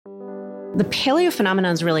The paleo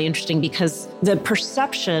phenomenon is really interesting because the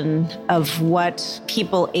perception of what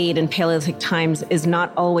people ate in Paleolithic times is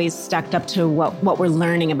not always stacked up to what we're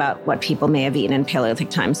learning about what people may have eaten in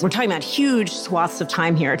Paleolithic times. We're talking about huge swaths of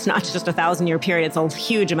time here. It's not just a 1,000-year period. It's a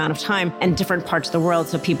huge amount of time and different parts of the world.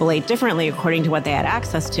 So people ate differently according to what they had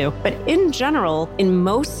access to. But in general, in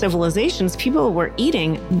most civilizations, people were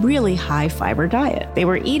eating really high fiber diet. They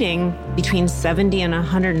were eating between 70 and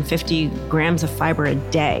 150 grams of fiber a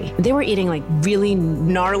day. They were eating like really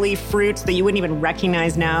gnarly fruits that you wouldn't even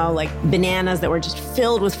recognize now, like bananas that were just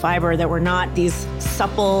filled with fiber, that were not these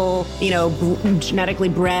supple, genetically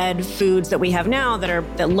bred foods that we have now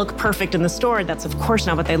that look perfect in the store. That's of course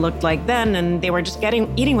not what they looked like then. And they were just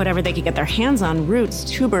eating whatever they could get their hands on, roots,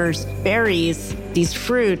 tubers, berries, these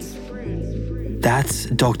fruits. That's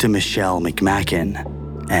Dr. Michelle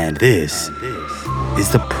McMacken, and this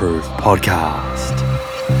is the Proof Podcast.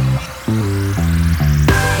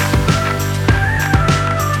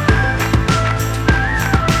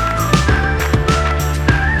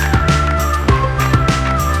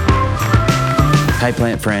 Hey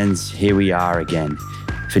plant friends, here we are again.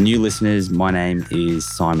 For new listeners, my name is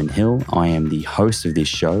Simon Hill. I am the host of this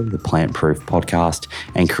show, the Plant Proof Podcast,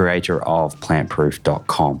 and creator of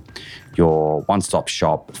plantproof.com, your one-stop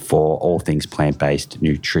shop for all things plant-based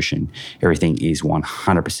nutrition. Everything is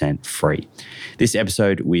 100% free. This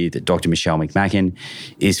episode with Dr. Michelle McMacken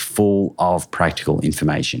is full of practical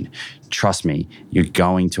information. Trust me, you're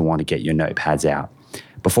going to want to get your notepads out.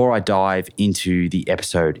 Before I dive into the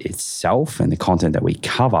episode itself and the content that we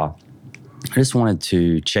cover, I just wanted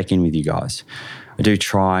to check in with you guys. I do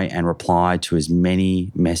try and reply to as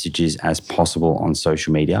many messages as possible on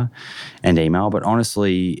social media and email, but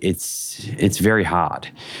honestly, it's very hard.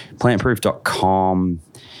 Plantproof.com,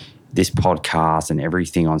 this podcast, and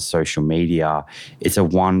everything on social media, it's a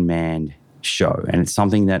one-man show, and it's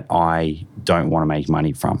something that I don't want to make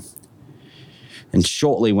money from. And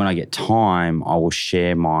shortly, when I get time, I will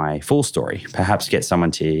share my full story, perhaps get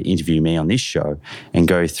someone to interview me on this show and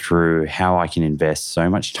go through how I can invest so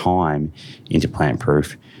much time into Plant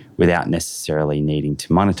Proof without necessarily needing to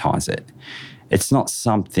monetize it. It's not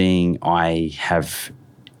something I have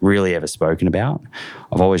really ever spoken about.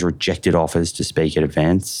 I've always rejected offers to speak at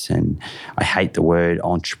events, and I hate the word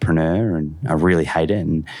entrepreneur, and I really hate it.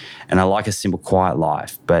 And I like a simple, quiet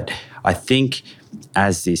life. But I think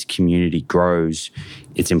as this community grows,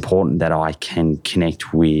 it's important that I can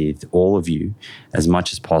connect with all of you as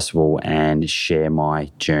much as possible and share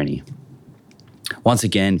my journey. Once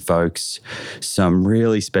again, folks, some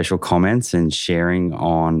really special comments and sharing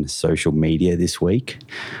on social media this week.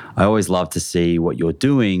 I always love to see what you're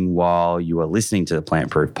doing while you are listening to the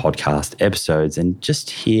Plant Proof Podcast episodes and just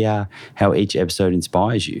hear how each episode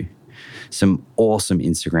inspires you. Some awesome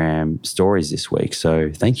Instagram stories this week,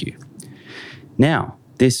 so thank you. Now,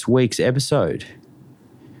 this week's episode,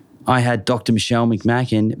 I had Dr. Michelle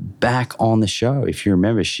McMacken back on the show. If you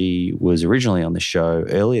remember, she was originally on the show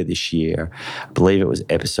earlier this year. I believe it was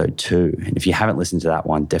episode 2. And if you haven't listened to that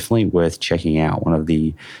one, definitely worth checking out. One of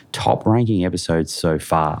the top ranking episodes so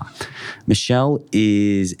far. Michelle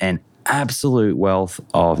is an absolute wealth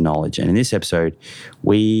of knowledge. And in this episode,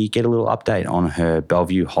 we get a little update on her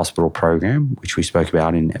Bellevue Hospital program, which we spoke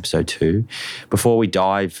about in episode 2, before we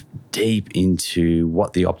dive deep into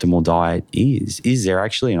what the optimal diet is. Is there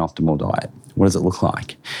actually an optimal diet? What does it look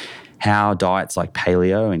like? How diets like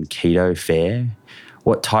paleo and keto fare?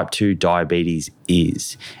 What type 2 diabetes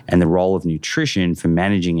is, and the role of nutrition for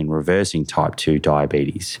managing and reversing type 2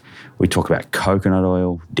 diabetes. We talk about coconut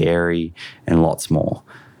oil, dairy, and lots more.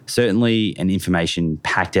 Certainly an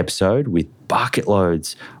information-packed episode with bucket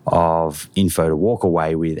loads of info to walk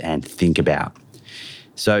away with and think about.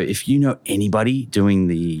 So if you know anybody doing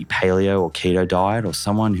the paleo or keto diet, or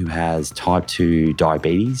someone who has type 2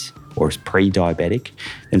 diabetes or is pre-diabetic,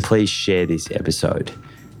 then please share this episode.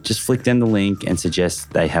 Just flick them the link and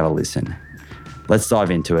suggest they have a listen. Let's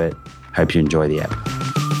dive into it. Hope you enjoy the app.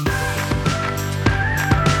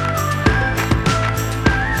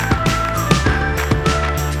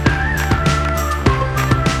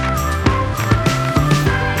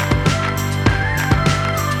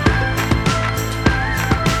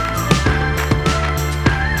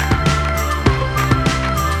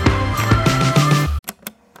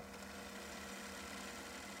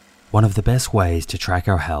 One of the best ways to track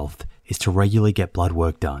our health is to regularly get blood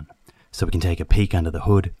work done, so we can take a peek under the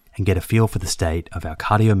hood and get a feel for the state of our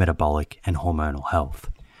cardiometabolic and hormonal health.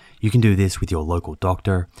 You can do this with your local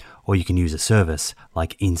doctor, or you can use a service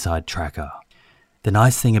like Inside Tracker. The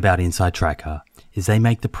nice thing about Inside Tracker is they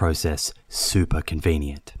make the process super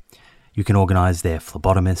convenient. You can organize their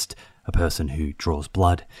phlebotomist, a person who draws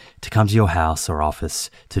blood, to come to your house or office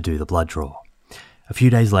to do the blood draw. A few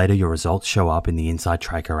days later, your results show up in the Inside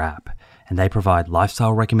Tracker app, and they provide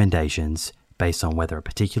lifestyle recommendations based on whether a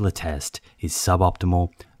particular test is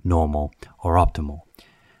suboptimal, normal, or optimal.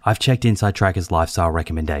 I've checked Inside Tracker's lifestyle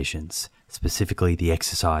recommendations, specifically the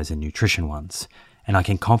exercise and nutrition ones, and I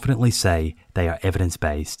can confidently say they are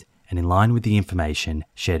evidence-based and in line with the information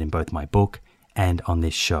shared in both my book and on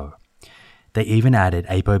this show. They even added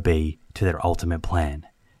ApoB to their ultimate plan,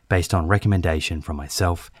 based on recommendation from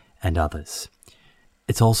myself and others.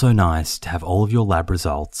 It's also nice to have all of your lab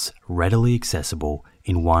results readily accessible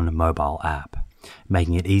in one mobile app,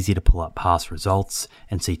 making it easy to pull up past results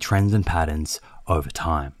and see trends and patterns over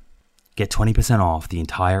time. Get 20% off the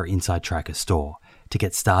entire Inside Tracker store. To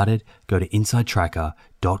get started, go to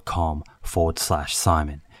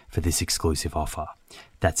insidetracker.com/Simon for this exclusive offer.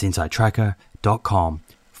 That's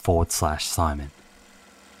insidetracker.com/Simon.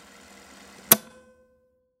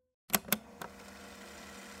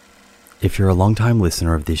 If you're a long-time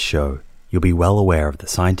listener of this show, you'll be well aware of the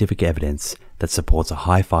scientific evidence that supports a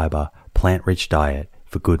high-fiber, plant-rich diet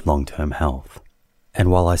for good long-term health.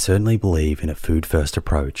 And while I certainly believe in a food-first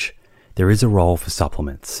approach, there is a role for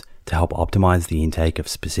supplements to help optimize the intake of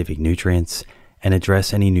specific nutrients and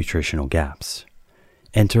address any nutritional gaps.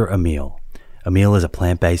 Enter Emil. Emil is a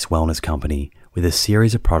plant-based wellness company with a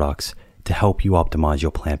series of products to help you optimize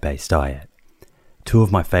your plant-based diet. Two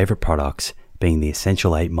of my favorite products being the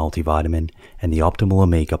Essential 8 multivitamin and the Optimal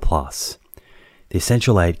Omega Plus. The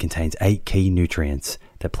Essential 8 contains 8 key nutrients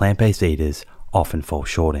that plant-based eaters often fall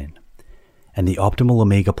short in. And the Optimal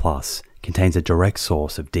Omega Plus contains a direct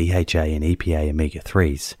source of DHA and EPA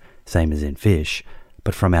omega-3s, same as in fish,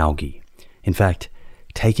 but from algae. In fact,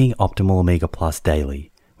 taking Optimal Omega Plus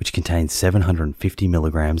daily, which contains 750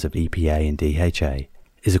 milligrams of EPA and DHA,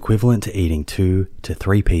 is equivalent to eating 2 to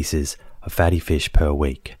 3 pieces of fatty fish per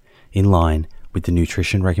week, in line with the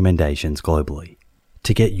nutrition recommendations globally.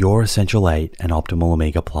 To get your Essential 8 and Optimal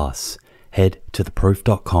Omega Plus, head to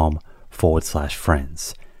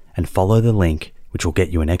theproof.com/friends and follow the link, which will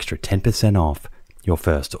get you an extra 10% off your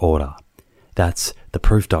first order. That's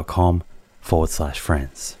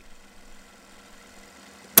theproof.com/friends.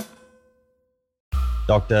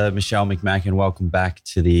 Dr. Michelle McMacken, welcome back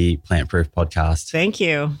to the Plant Proof podcast. Thank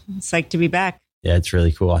you. Psyched to be back. Yeah, it's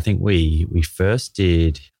really cool. I think we first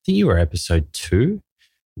did, I think you were episode 2,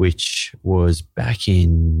 which was back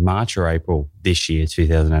in March or April this year,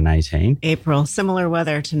 2018. April, similar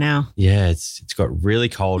weather to now. Yeah, it's got really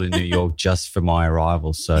cold in New York just for my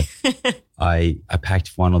arrival. So I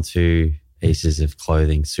packed 1 or 2 pieces of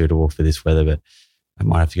clothing suitable for this weather, but I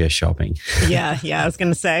might have to go shopping. Yeah, I was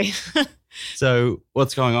going to say. So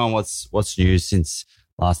what's going on? What's new since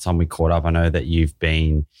last time we caught up? I know that you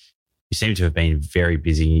seem to have been very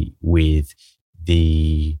busy with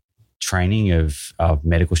the training of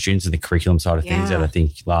medical students and the curriculum side of things that I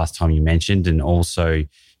think last time you mentioned, and also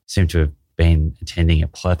seem to have been attending a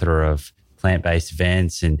plethora of plant-based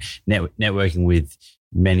events and networking with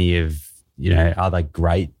many of other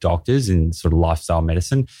great doctors in sort of lifestyle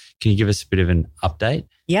medicine. Can you give us a bit of an update?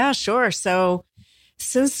 Yeah, sure. So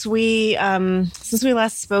since we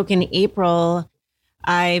last spoke in April,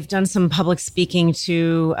 I've done some public speaking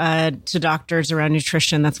to doctors around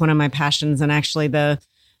nutrition. That's one of my passions. And actually the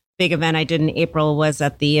big event I did in April was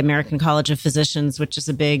at the American College of Physicians, which is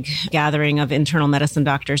a big gathering of internal medicine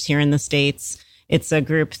doctors here in the States. It's a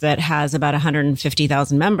group that has about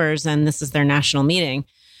 150,000 members, and this is their national meeting.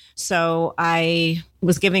 So I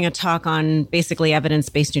was giving a talk on basically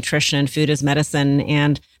evidence-based nutrition and food as medicine.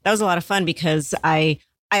 And that was a lot of fun because I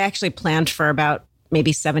actually planned for about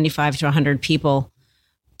maybe 75 to 100 people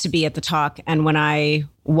to be at the talk. And when I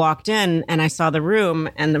walked in and I saw the room,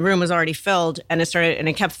 and the room was already filled, and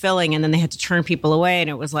it kept filling, and then they had to turn people away. And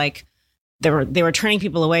it was like they were turning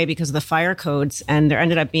people away because of the fire codes. And there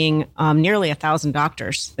ended up being nearly 1,000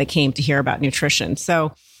 doctors that came to hear about nutrition.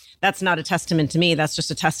 So that's not a testament to me. That's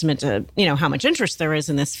just a testament to, how much interest there is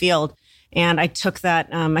in this field. And I took that,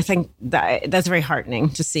 I think that's very heartening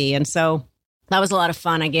to see. And so that was a lot of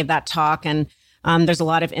fun. I gave that talk, and there's a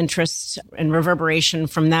lot of interest and reverberation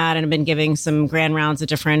from that. And I've been giving some grand rounds at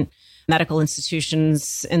different medical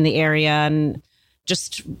institutions in the area, and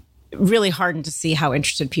just really heartened to see how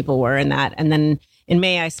interested people were in that. And then in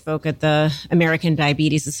May, I spoke at the American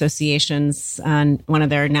Diabetes Association's on one of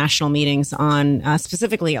their national meetings on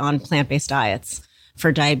specifically on plant-based diets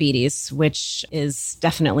for diabetes, which is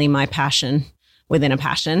definitely my passion within a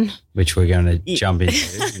passion. Which we're going to jump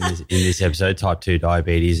into in this episode, type 2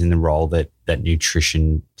 diabetes and the role that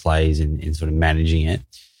nutrition plays in sort of managing it.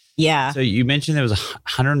 Yeah. So you mentioned there was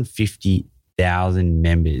 150,000 30,000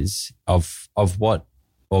 members of what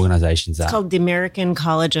organizations It's that? called the American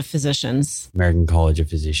College of Physicians. American College of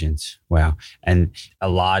Physicians. Wow. And a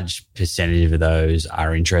large percentage of those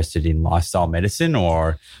are interested in lifestyle medicine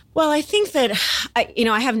or? Well, I think that,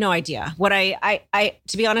 I have no idea.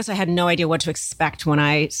 To be honest, I had no idea what to expect when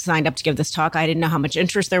I signed up to give this talk. I didn't know how much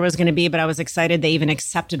interest there was going to be, but I was excited they even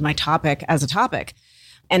accepted my topic as a topic.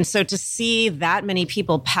 And so to see that many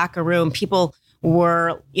people pack a room, people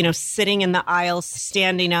were, sitting in the aisles,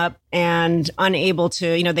 standing up and unable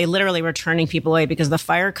to, they literally were turning people away because the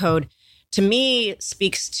fire code, to me,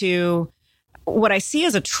 speaks to what I see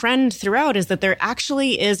as a trend throughout is that there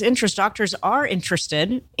actually is interest. Doctors are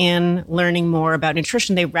interested in learning more about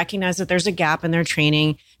nutrition. They recognize that there's a gap in their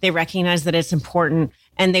training. They recognize that it's important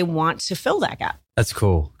and they want to fill that gap. That's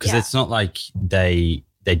cool. Because it's not like they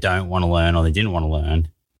don't want to learn or they didn't want to learn.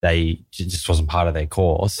 They just wasn't part of their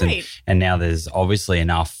course. Right. And now there's obviously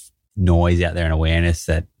enough noise out there and awareness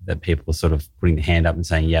that people are sort of putting the hand up and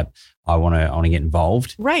saying, yep, I want to get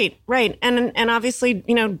involved. Right. And obviously,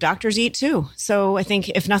 doctors eat too. So I think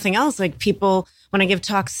if nothing else, like people, when I give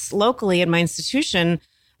talks locally at my institution,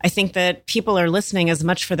 I think that people are listening as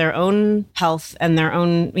much for their own health and their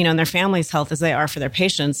own, and their family's health as they are for their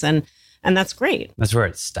patients. And that's great. That's where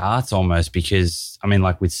it starts almost because,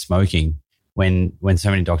 like with smoking, when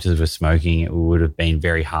so many doctors were smoking, it would have been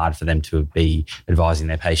very hard for them to be advising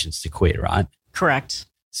their patients to quit, right? Correct.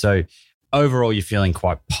 So overall, you're feeling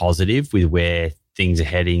quite positive with where things are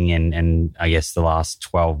heading and I guess the last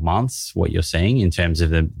 12 months, what you're seeing in terms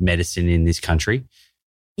of the medicine in this country?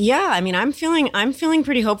 Yeah, I'm feeling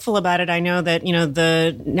pretty hopeful about it. I know that,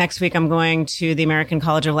 the next week I'm going to the American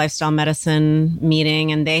College of Lifestyle Medicine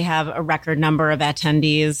meeting and they have a record number of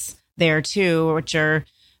attendees there too, which are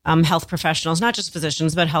health professionals, not just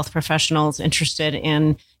physicians, but health professionals interested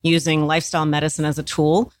in using lifestyle medicine as a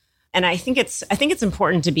tool. And I think it's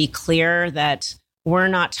important to be clear that we're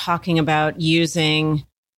not talking about using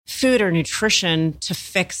food or nutrition to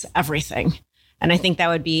fix everything. And I think that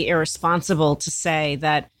would be irresponsible to say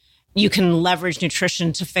that you can leverage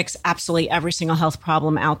nutrition to fix absolutely every single health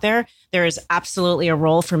problem out there. There is absolutely a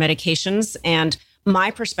role for medications. And my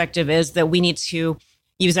perspective is that we need to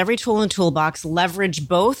use every tool in the toolbox, leverage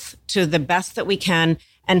both to the best that we can.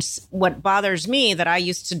 And what bothers me that I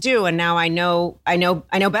used to do, and now I know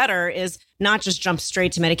better, is not just jump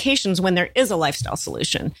straight to medications when there is a lifestyle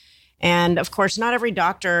solution. And of course, not every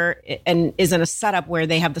doctor is in a setup where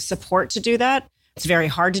they have the support to do that. It's very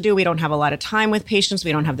hard to do. We don't have a lot of time with patients.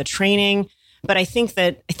 We don't have the training. But I think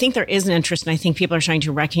there is an interest, and I think people are trying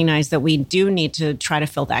to recognize that we do need to try to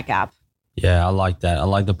fill that gap. Yeah, I like that. I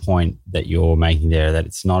like the point that you're making there, that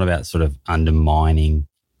it's not about sort of undermining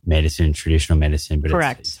medicine, traditional medicine, but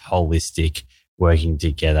Correct. It's holistic, working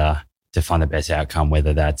together to find the best outcome,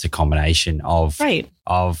 whether that's a combination of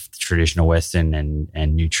traditional Western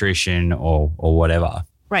and nutrition or whatever.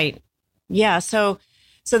 Right. Yeah. So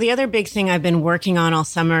the other big thing I've been working on all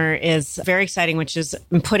summer is very exciting, which is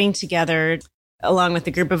I'm putting together, along with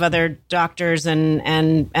a group of other doctors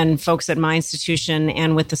and folks at my institution,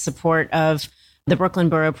 and with the support of the Brooklyn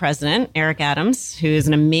Borough President, Eric Adams, who is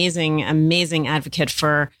an amazing, amazing advocate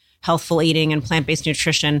for healthful eating and plant-based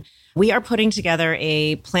nutrition. We are putting together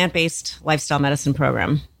a plant-based lifestyle medicine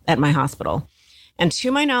program at my hospital. And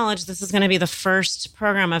to my knowledge, this is going to be the first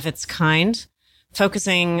program of its kind,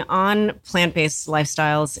 focusing on plant-based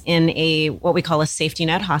lifestyles in what we call a safety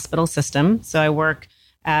net hospital system. So I work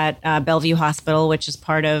at Bellevue Hospital, which is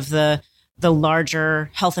part of the larger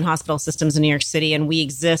health and hospital systems in New York City. And we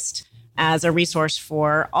exist as a resource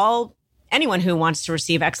for anyone who wants to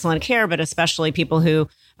receive excellent care, but especially people who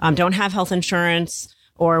don't have health insurance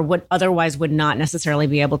or would not necessarily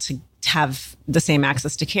be able to have the same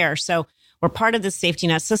access to care. So we're part of this safety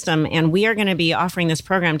net system, and we are going to be offering this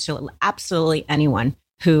program to absolutely anyone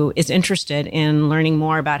who is interested in learning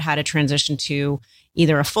more about how to transition to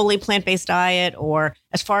either a fully plant-based diet or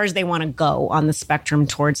as far as they want to go on the spectrum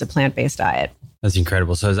towards a plant-based diet. That's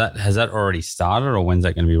incredible. So has that already started, or when's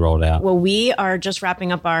that going to be rolled out? Well, we are just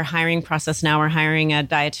wrapping up our hiring process now. We're hiring a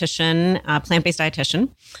dietitian, a plant-based dietitian,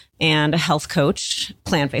 and a health coach,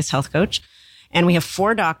 plant-based health coach. And we have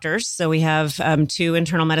 4 doctors. So we have 2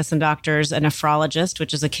 internal medicine doctors, a nephrologist,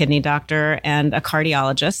 which is a kidney doctor, and a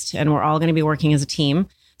cardiologist. And we're all going to be working as a team,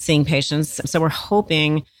 seeing patients. So we're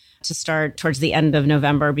hoping to start towards the end of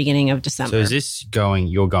November, beginning of December. So is this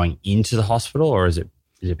you're going into the hospital, or is it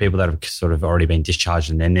people that have sort of already been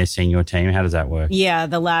discharged and then they're seeing your team? How does that work? Yeah,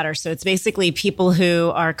 the latter. So it's basically people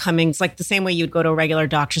who are coming. It's like the same way you'd go to a regular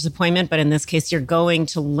doctor's appointment, but in this case, you're going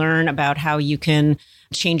to learn about how you can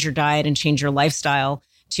change your diet and change your lifestyle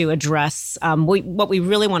to address. What we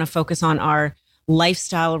really want to focus on are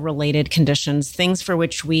lifestyle-related conditions, things for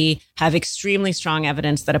which we have extremely strong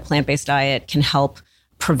evidence that a plant-based diet can help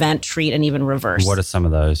prevent, treat, and even reverse. What are some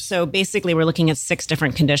of those? So basically, we're looking at 6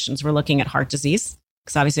 different conditions. We're looking at heart disease,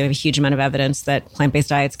 because obviously we have a huge amount of evidence that plant-based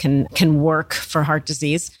diets can work for heart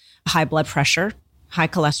disease, high blood pressure, high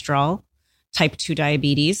cholesterol, type 2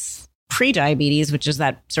 diabetes, pre-diabetes, which is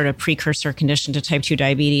that sort of precursor condition to type 2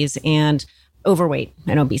 diabetes, and overweight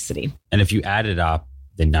and obesity. And if you added up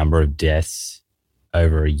the number of deaths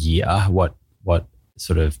over a year, what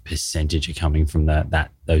sort of percentage are coming from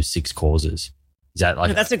those 6 causes? Is that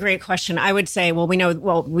like... That's a great question. I would say, we know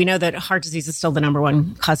that heart disease is still the number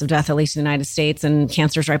 1 cause of death, at least in the United States, and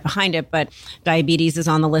cancer is right behind it. But diabetes is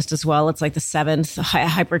on the list as well. It's like the 7th.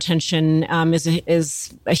 Hypertension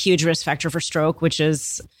is a huge risk factor for stroke, which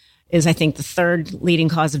is I think the 3rd leading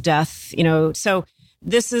cause of death. So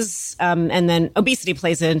this is, and then obesity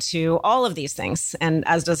plays into all of these things, and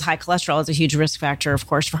as does high cholesterol is a huge risk factor, of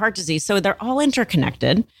course, for heart disease. So they're all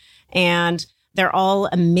interconnected, and they're all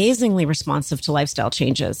amazingly responsive to lifestyle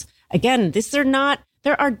changes. Again,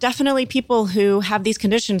 there are definitely people who have these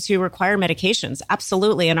conditions who require medications.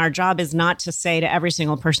 Absolutely. And our job is not to say to every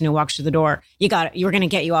single person who walks through the door, you're going to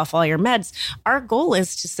get you off all your meds. Our goal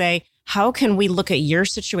is to say, how can we look at your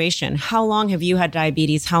situation? How long have you had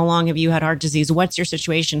diabetes? How long have you had heart disease? What's your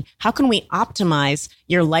situation? How can we optimize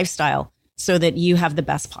your lifestyle so that you have the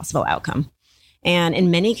best possible outcome? And in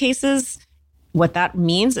many cases, what that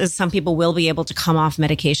means is some people will be able to come off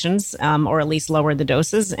medications, or at least lower the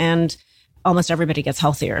doses, and almost everybody gets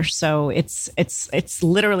healthier. So it's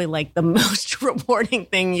literally like the most rewarding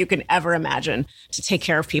thing you can ever imagine, to take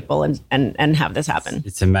care of people and have this happen.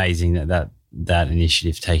 It's amazing that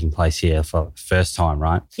initiative taking place here for the first time,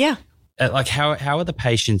 right? Yeah. Like how are the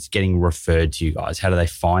patients getting referred to you guys? How do they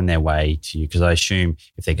find their way to you? Because I assume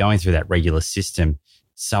if they're going through that regular system,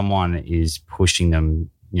 someone is pushing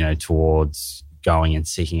them, towards going and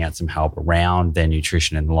seeking out some help around their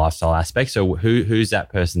nutrition and the lifestyle aspect. So who's that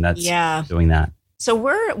person that's doing that? So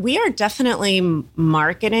we are definitely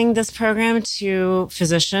marketing this program to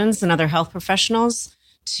physicians and other health professionals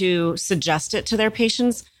to suggest it to their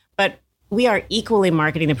patients, but we are equally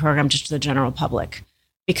marketing the program just to the general public,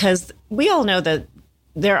 because we all know that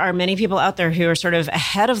there are many people out there who are sort of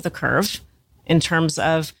ahead of the curve in terms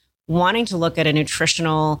of wanting to look at a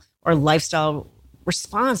nutritional or lifestyle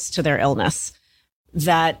response to their illness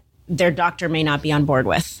that their doctor may not be on board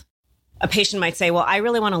with. A patient might say, well, I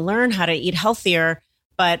really want to learn how to eat healthier,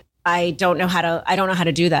 but I don't know how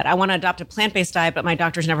to do that. I want to adopt a plant-based diet, but my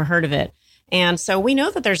doctor's never heard of it. And so we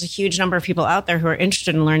know that there's a huge number of people out there who are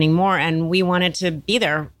interested in learning more, and we wanted to be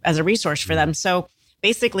there as a resource for them. So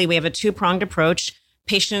basically, we have a 2-pronged approach.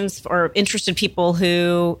 Patients or interested people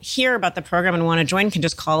who hear about the program and want to join can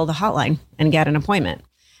just call the hotline and get an appointment.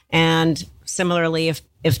 And similarly,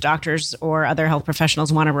 if doctors or other health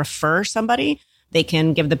professionals want to refer somebody, they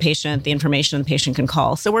can give the patient the information and the patient can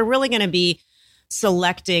call. So we're really going to be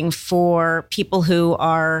selecting for people who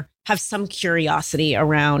have some curiosity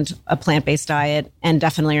around a plant-based diet and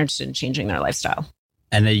definitely are interested in changing their lifestyle.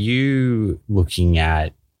 And are you looking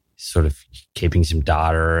at sort of keeping some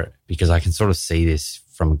data? Because I can sort of see this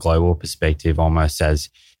from a global perspective almost as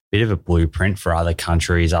bit of a blueprint for other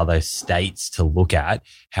countries, other states to look at.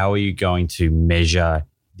 How are you going to measure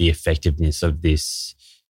the effectiveness of this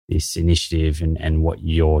initiative and what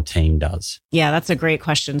your team does? Yeah, that's a great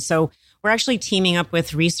question. So we're actually teaming up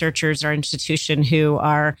with researchers, our institution,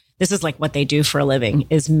 this is like what they do for a living,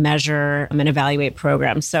 is measure and evaluate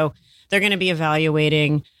programs. So they're going to be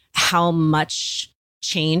evaluating how much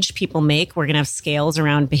change people make. We're going to have scales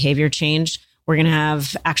around behavior change. We're going to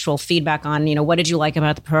have actual feedback on, what did you like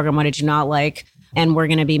about the program? What did you not like? And we're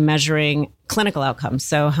going to be measuring clinical outcomes.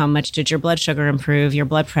 So how much did your blood sugar improve, your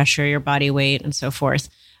blood pressure, your body weight, and so forth,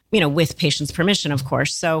 with patients' permission, of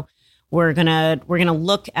course. So we're going to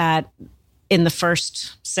look at, in the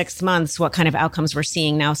first 6 months, what kind of outcomes we're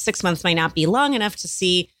seeing. Now, 6 months might not be long enough to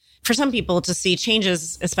see, for some people, to see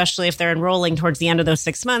changes, especially if they're enrolling towards the end of those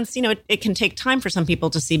 6 months. It can take time for some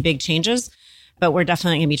people to see big changes, but we're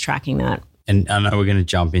definitely going to be tracking that. And I know we're going to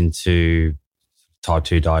jump into type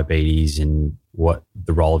 2 diabetes and what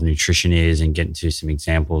the role of nutrition is and get into some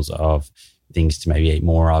examples of things to maybe eat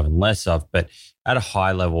more of and less of. But at a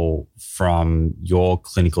high level, from your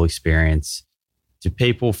clinical experience, do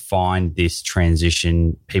people find this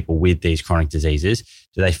transition, people with these chronic diseases,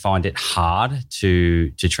 do they find it hard to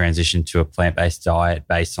transition to a plant-based diet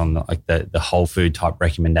based on the whole food type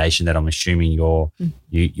recommendation that I'm assuming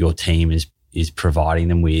your team is providing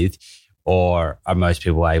them with? Or are most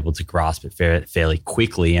people able to grasp it fairly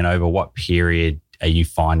quickly? And over what period Are you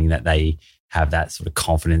finding that they have that sort of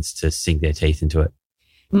confidence to sink their teeth into it?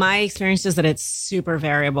 My experience is that it's super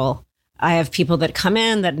variable. I have people that come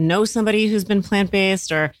in that know somebody who's been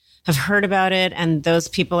plant-based or have heard about it, and those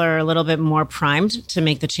people are a little bit more primed to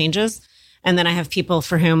make the changes. And then I have people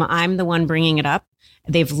for whom I'm the one bringing it up.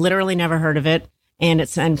 They've literally never heard of it, and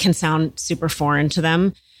can sound super foreign to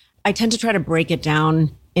them. I tend to try to break it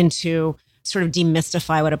down into sort of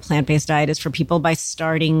demystify what a plant-based diet is for people by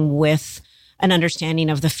starting with an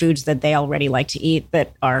understanding of the foods that they already like to eat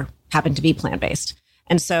that happen to be plant-based.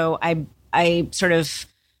 And so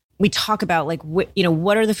we talk about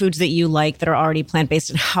what are the foods that you like that are already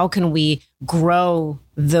plant-based, and how can we grow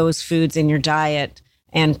those foods in your diet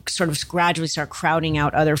and sort of gradually start crowding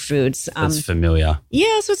out other foods. That's familiar.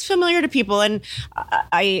 Yeah, so it's familiar to people. And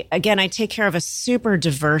I take care of a super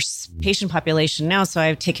diverse patient population now. So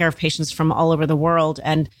I take care of patients from all over the world.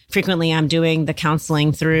 And frequently I'm doing the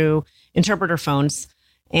counseling through interpreter phones.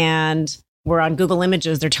 And we're on Google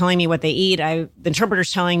Images. They're telling me what they eat. The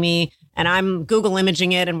interpreter's telling me, and I'm Google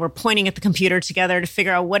imaging it, and we're pointing at the computer together to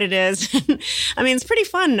figure out what it is. I mean, it's pretty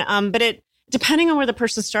fun. But depending on where the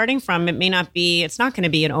person's starting from, it's not going to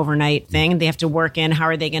be an overnight thing. They have to work in, how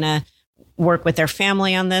are they going to work with their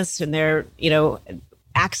family on this and their,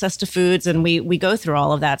 access to foods. And we go through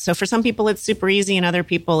all of that. So for some people, it's super easy, and other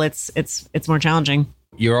people, it's more challenging.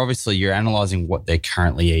 You're analyzing what they're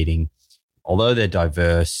currently eating. Although they're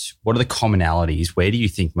diverse, what are the commonalities? Where do you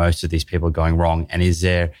think most of these people are going wrong? And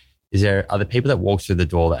are the people that walk through the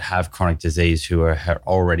door that have chronic disease who are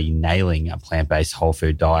already nailing a plant-based whole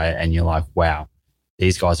food diet, and you're like, wow,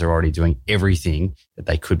 these guys are already doing everything that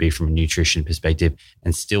they could be from a nutrition perspective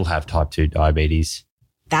and still have type 2 diabetes?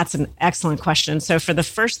 That's an excellent question. So for the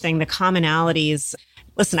first thing, the commonalities,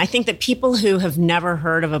 listen, I think that people who have never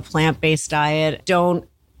heard of a plant-based diet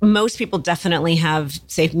most people definitely have,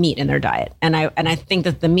 say, meat in their diet. And I think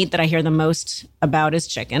that the meat that I hear the most about is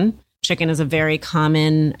chicken. Chicken is a very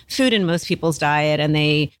common food in most people's diet,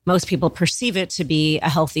 and most people perceive it to be a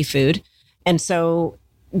healthy food. And so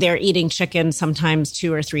they're eating chicken sometimes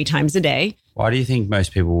 2 or 3 times a day. Why do you think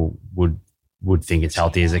most people would think it's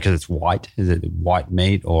healthy? Is it because it's white? Is it white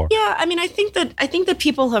meat or? Yeah, I mean, I think that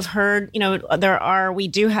people have heard, we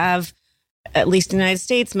do have, at least in the United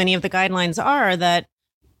States, many of the guidelines are that,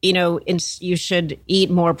 you should eat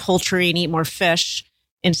more poultry and eat more fish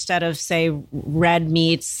instead of, say, red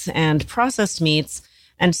meats and processed meats.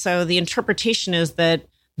 And so the interpretation is that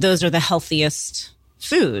those are the healthiest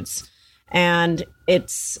foods. And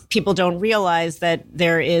people don't realize that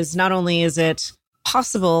not only is it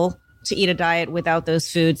possible to eat a diet without those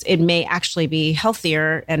foods, it may actually be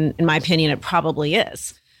healthier. And in my opinion, it probably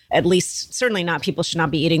is. At least, certainly people should not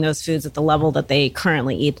be eating those foods at the level that they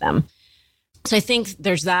currently eat them. So I think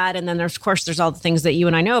there's that. And then there's all the things that you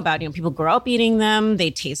and I know about. People grow up eating them.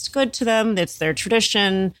 They taste good to them. It's their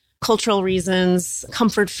tradition, cultural reasons,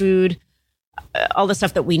 comfort food, all the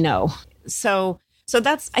stuff that we know. So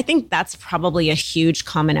I think that's probably a huge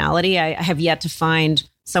commonality. I have yet to find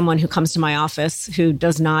someone who comes to my office who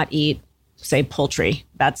does not eat, say, poultry.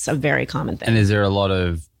 That's a very common thing. And is there a lot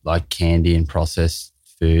of like candy and processed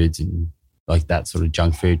foods and like that sort of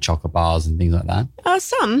junk food, chocolate bars and things like that?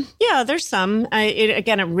 Some. Yeah, there's some.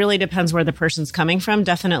 It really depends where the person's coming from.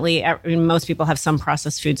 Definitely, most people have some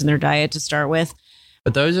processed foods in their diet to start with.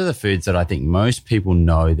 But those are the foods that I think most people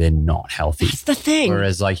know they're not healthy. That's the thing.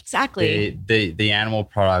 Whereas exactly the animal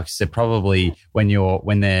products, they're probably when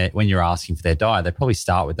you're asking for their diet, they probably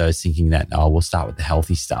start with those thinking that, we'll start with the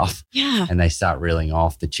healthy stuff. Yeah. And they start reeling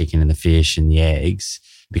off the chicken and the fish and the eggs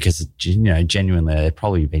because, genuinely they've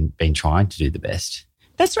probably been trying to do the best.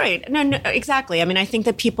 That's right. No, exactly. I mean, I think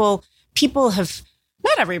that people have,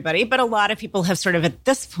 not everybody, but a lot of people have sort of at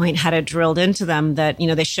this point had it drilled into them that,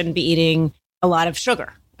 they shouldn't be eating a lot of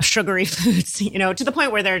sugary foods, to the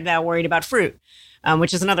point where they're now worried about fruit,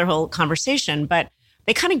 which is another whole conversation, but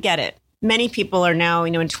they kind of get it. Many people are now,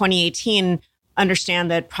 in 2018,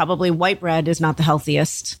 understand that probably white bread is not the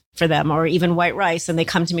healthiest for them, or even white rice. And they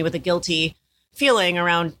come to me with a guilty feeling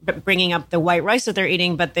around bringing up the white rice that they're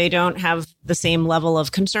eating, but they don't have the same level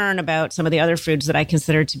of concern about some of the other foods that I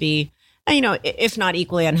consider to be, if not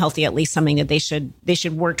equally unhealthy, at least something that they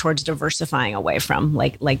should work towards diversifying away from,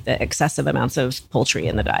 like the excessive amounts of poultry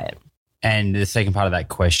in the diet. And the second part of that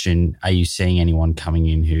question, are you seeing anyone coming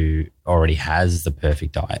in who already has the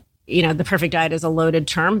perfect diet? The perfect diet is a loaded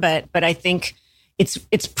term, but I think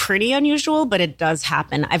it's pretty unusual, but it does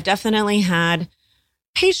happen. I've definitely had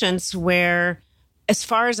patients where, as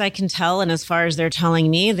far as I can tell, and as far as they're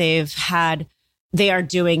telling me, they are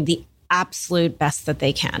doing the absolute best that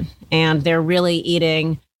they can. And they're really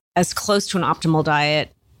eating as close to an optimal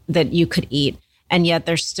diet that you could eat. and yet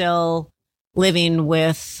they're still living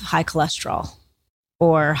with high cholesterol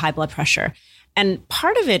or high blood pressure. And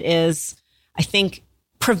part of it is, I think,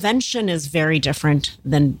 prevention is very different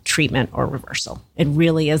than treatment or reversal. It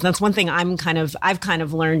really is. That's one thing I've kind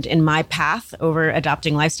of learned in my path over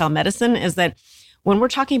adopting lifestyle medicine, is that when we're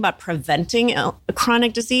talking about preventing a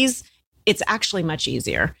chronic disease, it's actually much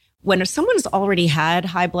easier. When someone's already had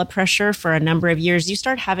high blood pressure for a number of years, you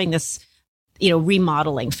start having this,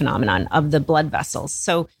 remodeling phenomenon of the blood vessels.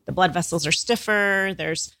 So the blood vessels are stiffer.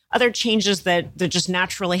 There's other changes that just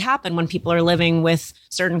naturally happen when people are living with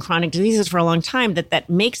certain chronic diseases for a long time that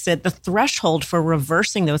makes it, the threshold for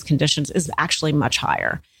reversing those conditions is actually much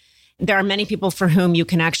higher. There are many people for whom you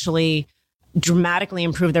can actually dramatically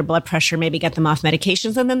improve their blood pressure, maybe get them off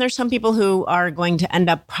medications. And then there's some people who are going to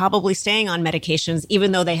end up probably staying on medications,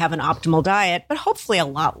 even though they have an optimal diet, but hopefully a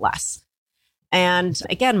lot less. And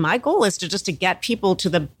again, my goal is to get people to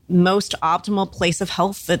the most optimal place of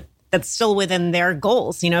health that's still within their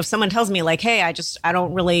goals. If someone tells me like, hey, I'd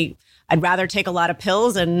rather take a lot of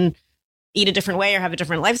pills and eat a different way or have a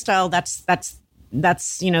different lifestyle. That's what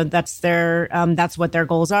their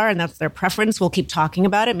goals are and that's their preference. We'll keep talking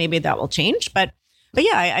about it. Maybe that will change. But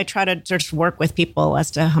yeah, I try to just work with people as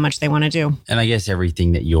to how much they want to do. And I guess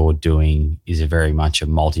everything that you're doing is a very much a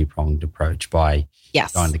multi-pronged approach by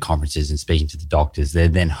going to conferences and speaking to the doctors. They're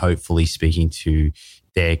then hopefully speaking to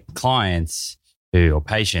their clients or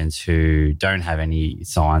patients who don't have any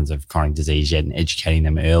signs of chronic disease yet and educating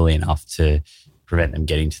them early enough to prevent them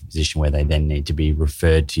getting to the position where they then need to be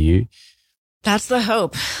referred to you. That's the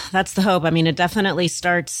hope. I mean, it definitely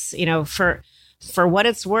starts, for what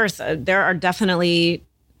it's worth, there are definitely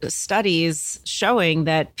studies showing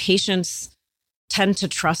that patients tend to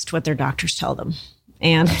trust what their doctors tell them.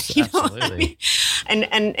 And, Absolutely. And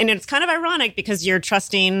it's kind of ironic because you're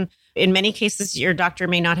trusting, in many cases, your doctor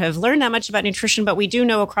may not have learned that much about nutrition, but we do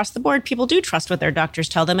know across the board, people do trust what their doctors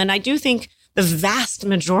tell them. And I do think the vast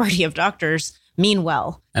majority of doctors mean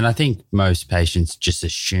well. And I think most patients just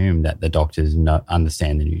assume that the doctors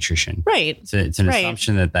understand the nutrition. Right. So it's an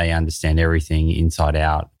assumption that they understand everything inside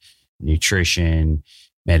out, nutrition,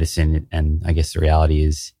 medicine. And I guess the reality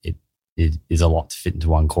is it is a lot to fit into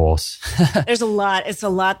one course. There's a lot. It's a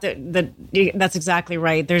lot that's exactly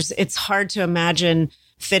right. It's hard to imagine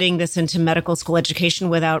fitting this into medical school education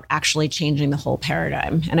without actually changing the whole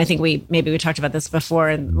paradigm. And I think we talked about this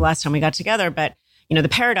before the last time we got together, but the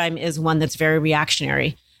paradigm is one that's very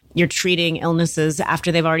reactionary. You're treating illnesses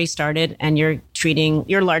after they've already started, and you're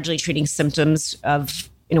largely treating symptoms of,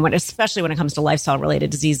 especially when it comes to lifestyle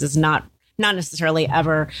related diseases, not necessarily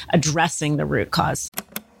ever addressing the root cause.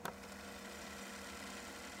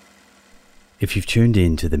 If you've tuned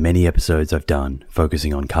in to the many episodes I've done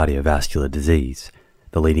focusing on cardiovascular disease,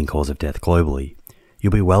 the leading cause of death globally,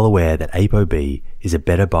 you'll be well aware that ApoB is a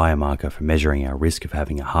better biomarker for measuring our risk of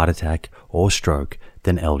having a heart attack or stroke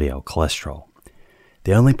than LDL cholesterol.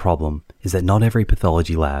 The only problem is that not every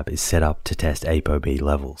pathology lab is set up to test ApoB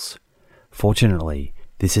levels. Fortunately,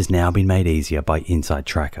 this has now been made easier by Inside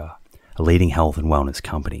Tracker, a leading health and wellness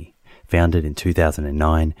company, founded in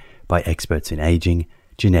 2009 by experts in aging,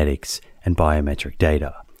 genetics, and biometric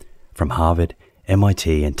data from Harvard,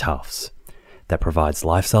 MIT, and Tufts that provides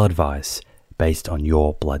lifestyle advice based on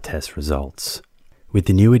your blood test results. With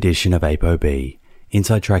the new edition of ApoB,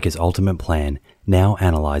 Inside Tracker's ultimate plan now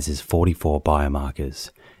analyzes 44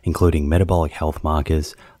 biomarkers, including metabolic health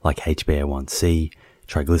markers like HbA1c,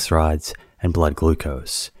 triglycerides, and blood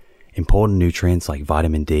glucose, important nutrients like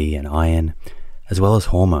vitamin D and iron, as well as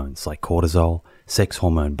hormones like cortisol, sex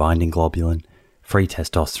hormone binding globulin, free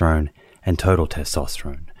testosterone, and total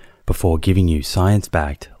testosterone, before giving you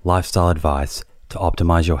science-backed lifestyle advice to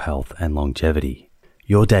optimize your health and longevity.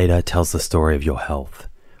 Your data tells the story of your health.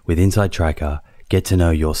 With Inside Tracker, get to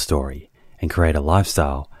know your story and create a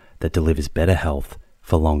lifestyle that delivers better health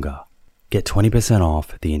for longer. Get 20%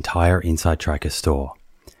 off the entire Inside Tracker store.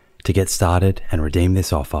 To get started and redeem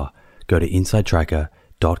this offer, go to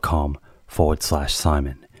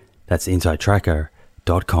insidetracker.com/Simon. That's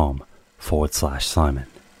insidetracker.com/Simon.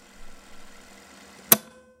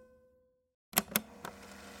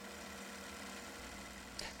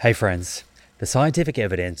 Hey friends, the scientific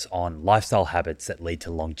evidence on lifestyle habits that lead to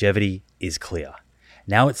longevity is clear.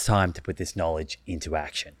 Now it's time to put this knowledge into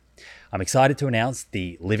action. I'm excited to announce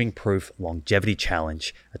the Living Proof Longevity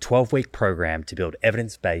Challenge, a 12-week program to build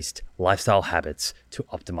evidence-based lifestyle habits to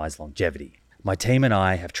optimize longevity. My team and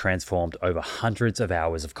I have transformed over hundreds of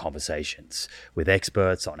hours of conversations with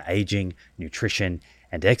experts on aging, nutrition,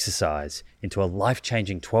 and exercise into a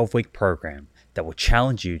life-changing 12-week program that will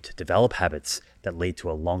challenge you to develop habits that lead to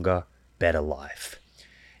a longer, better life.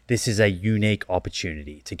 This is a unique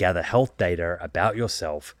opportunity to gather health data about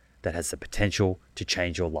yourself that has the potential to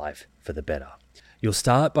change your life for the better. You'll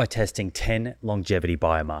start by testing 10 longevity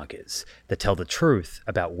biomarkers that tell the truth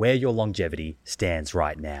about where your longevity stands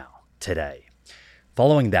right now, today.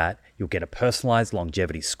 Following that, you'll get a personalized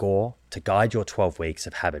longevity score to guide your 12 weeks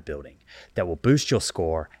of habit building that will boost your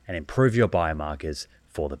score and improve your biomarkers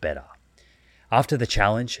for the better. After the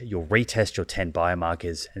challenge, you'll retest your 10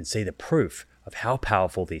 biomarkers and see the proof of how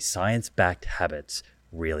powerful these science-backed habits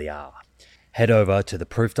really are. Head over to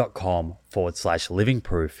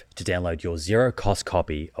theproof.com/livingproof to download your zero-cost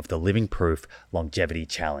copy of the Living Proof Longevity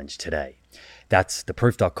Challenge today. That's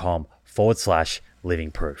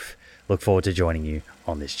theproof.com/livingproof. Look forward to joining you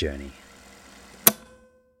on this journey.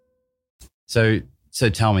 So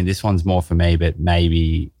tell me, this one's more for me, but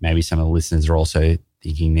maybe some of the listeners are also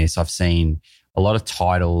thinking this. I've seen a lot of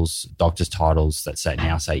titles, doctors' titles that say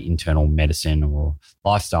internal medicine or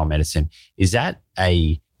lifestyle medicine. Is that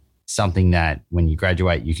something that when you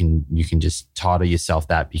graduate, you can just title yourself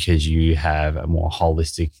that because you have a more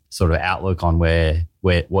holistic sort of outlook on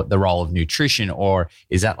what the role of nutrition, or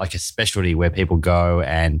is that like a specialty where people go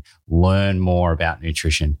and learn more about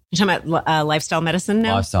nutrition? You're talking about lifestyle medicine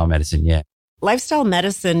now? Lifestyle medicine, yeah. Lifestyle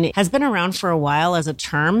medicine has been around for a while as a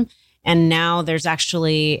term. And now there's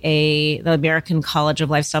actually the American College of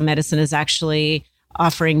Lifestyle Medicine is actually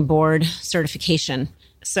offering board certification.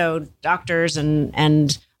 So doctors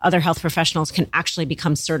and other health professionals can actually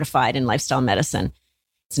become certified in lifestyle medicine.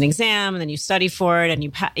 It's an exam, and then you study for it, and you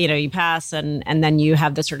pass, and then you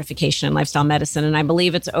have the certification in lifestyle medicine. And I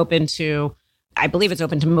believe it's open to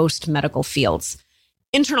most medical fields.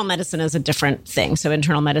 Internal medicine is a different thing. So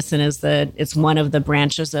internal medicine it's one of the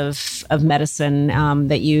branches of medicine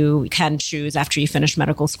that you can choose after you finish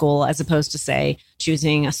medical school, as opposed to, say,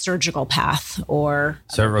 choosing a surgical path or.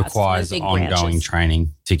 So it requires ongoing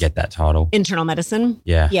training to get that title. Internal medicine?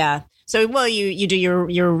 Yeah. Yeah. So, well, you do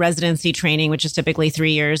your residency training, which is typically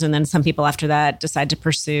 3 years. And then some people after that decide to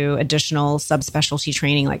pursue additional subspecialty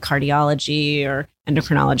training like cardiology or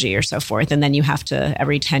endocrinology or so forth. And then you have to,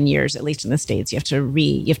 every 10 years, at least in the States, you have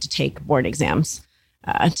to take board exams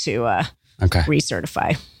to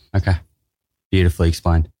recertify. Okay. Beautifully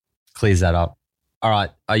explained. Clears that up. All right.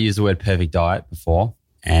 I used the word perfect diet before,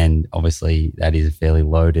 and obviously that is a fairly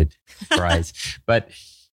loaded phrase. But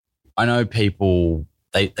I know people,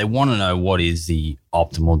 they want to know what is the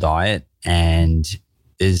optimal diet, and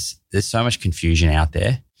there's so much confusion out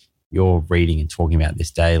there. You're reading and talking about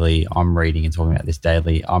this daily. I'm reading and talking about this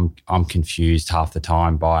daily. I'm confused half the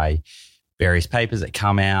time by various papers that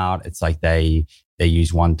come out. It's like they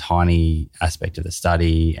use one tiny aspect of the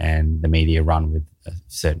study and the media run with a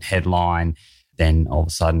certain headline. Then all of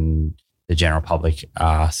a sudden the general public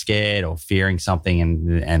are scared or fearing something,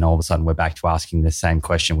 and all of a sudden we're back to asking the same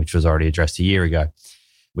question, which was already addressed a year ago,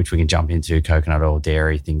 which we can jump into, coconut oil,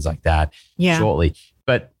 dairy, things like that shortly.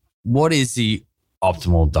 But what is the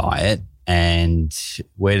optimal diet, and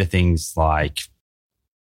where do things like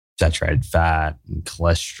saturated fat and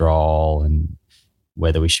cholesterol, and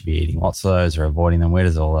whether we should be eating lots of those or avoiding them, where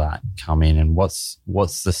does all that come in? And what's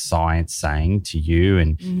the science saying to you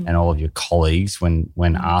and all of your colleagues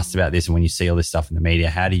when asked about this, and when you see all this stuff in the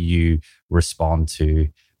media? How do you respond to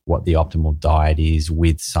what the optimal diet is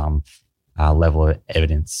with some level of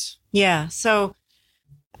evidence? Yeah. So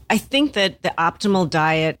I think that the optimal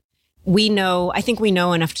diet, I think we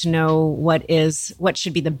know enough to know what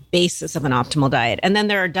should be the basis of an optimal diet. And then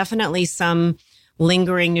there are definitely some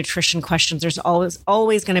lingering nutrition questions. There's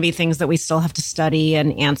always going to be things that we still have to study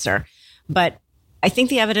and answer. But I think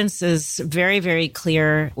the evidence is very, very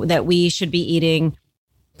clear that we should be eating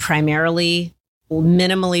primarily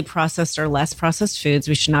minimally processed or less processed foods.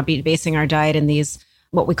 We should not be basing our diet in these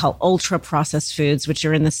what we call ultra processed foods, which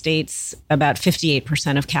are in the States, about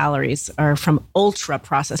 58% of calories are from ultra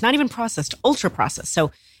processed, not even processed, ultra processed.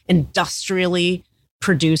 So industrially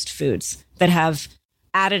produced foods that have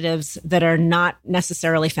additives that are not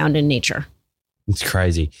necessarily found in nature. It's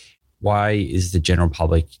crazy. Why is the general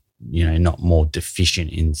public, not more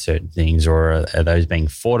deficient in certain things, or are those being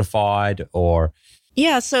fortified, or?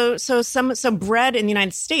 Yeah, so bread in the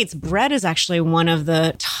United States, bread is actually one of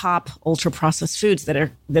the top ultra processed foods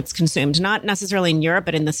that's consumed. Not necessarily in Europe,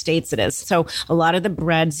 but in the States it is. So a lot of the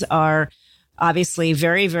breads are obviously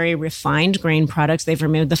very, very refined grain products. They've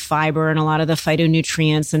removed the fiber and a lot of the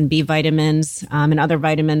phytonutrients and B vitamins and other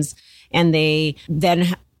vitamins, and they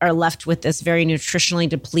then are left with this very nutritionally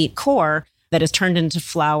deplete core that is turned into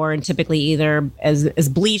flour and typically either as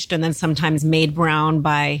bleached and then sometimes made brown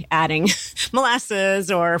by adding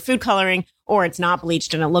molasses or food coloring, or it's not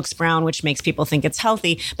bleached and it looks brown, which makes people think it's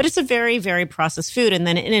healthy. But it's a very, very processed food. And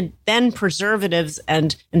then preservatives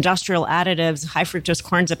and industrial additives, high fructose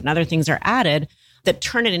corn syrup and other things are added that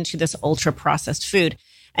turn it into this ultra processed food.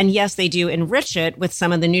 And yes, they do enrich it with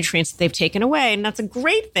some of the nutrients that they've taken away. And that's a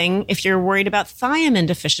great thing if you're worried about thiamine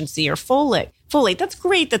deficiency or folate. That's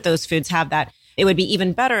great that those foods have that. It would be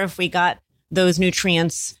even better if we got those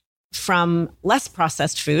nutrients from less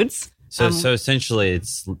processed foods. So essentially,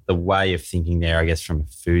 it's the way of thinking there, I guess, from a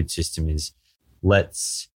food system is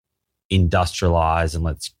let's industrialize and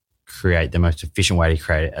let's create the most efficient way to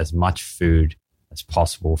create as much food as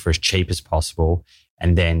possible for as cheap as possible.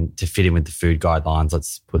 And then to fit in with the food guidelines,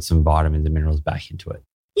 let's put some vitamins and minerals back into it.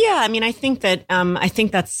 Yeah, I mean, I think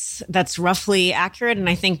that's roughly accurate. And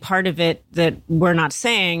I think part of it that we're not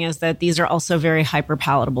saying is that these are also very hyper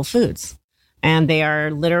palatable foods. And they are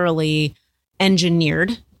literally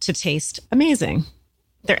engineered to taste amazing.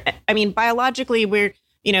 Biologically, we're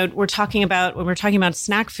talking about, when we're talking about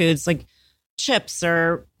snack foods like chips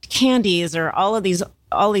or candies or all these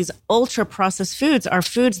ultra processed foods are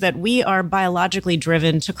foods that we are biologically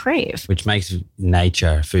driven to crave. Which makes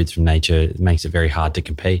foods from nature, makes it very hard to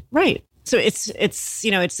compete. Right. So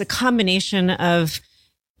it's a combination of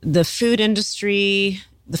the food industry,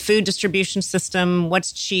 the food distribution system,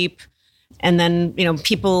 what's cheap. And then,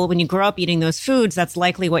 people, when you grow up eating those foods, that's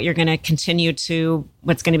likely what you're going to continue to,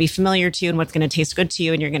 what's going to be familiar to you and what's going to taste good to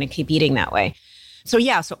you. And you're going to keep eating that way. So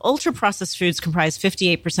ultra processed foods comprise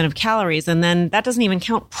 58% of calories. And then that doesn't even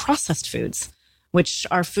count processed foods, which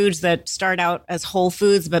are foods that start out as whole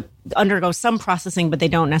foods, but undergo some processing, but they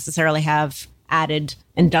don't necessarily have added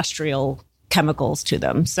industrial chemicals to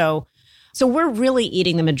them. So we're really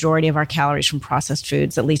eating the majority of our calories from processed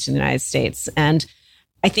foods, at least in the United States. And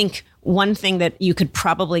I think one thing that you could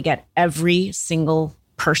probably get every single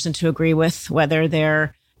person to agree with, whether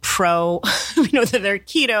they're whether they're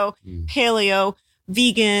keto, paleo,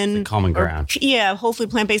 vegan, common ground. Whole food,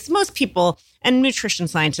 plant-based. Most people and nutrition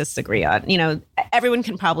scientists agree on, everyone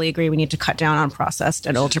can probably agree we need to cut down on processed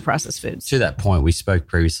and ultra processed foods. To that point, we spoke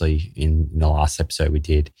previously in the last episode we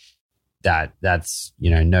did that's,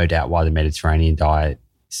 no doubt why the Mediterranean diet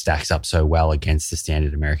stacks up so well against the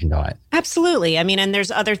standard American diet. Absolutely. I mean, and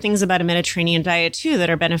there's other things about a Mediterranean diet too that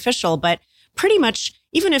are beneficial, but pretty much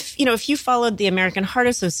even if you followed the American Heart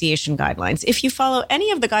Association guidelines, if you follow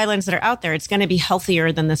any of the guidelines that are out there, it's going to be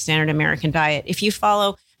healthier than the standard American diet. If you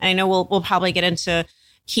follow, and I know we'll probably get into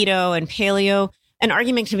keto and paleo, an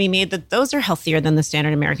argument can be made that those are healthier than the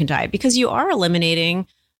standard American diet because you're eliminating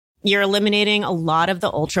a lot of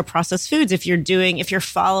the ultra processed foods. If you're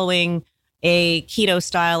following a keto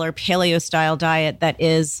style or paleo style diet that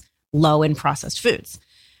is low in processed foods.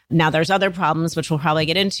 Now there's other problems, which we'll probably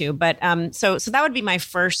get into, but so that would be my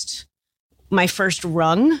first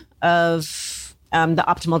rung of the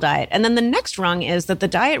optimal diet. And then the next rung is that the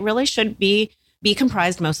diet really should be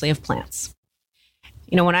comprised mostly of plants.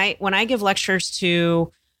 When I give lectures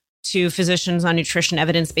to physicians on nutrition,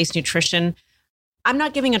 evidence-based nutrition, I'm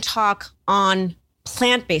not giving a talk on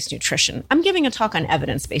plant-based nutrition. I'm giving a talk on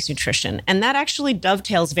evidence-based nutrition, and that actually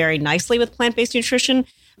dovetails very nicely with plant-based nutrition.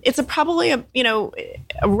 It's probably a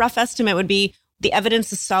rough estimate would be the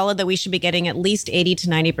evidence is solid that we should be getting at least 80 to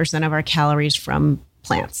 90% of our calories from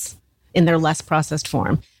plants in their less processed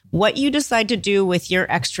form. What you decide to do with your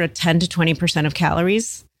extra 10 to 20% of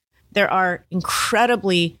calories, there are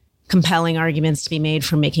incredibly compelling arguments to be made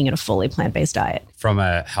for making it a fully plant-based diet. From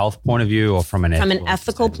a health point of view or from an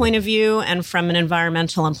ethical point of view and from an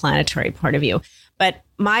environmental and planetary point of view. But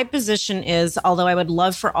my position is, although I would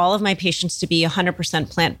love for all of my patients to be 100%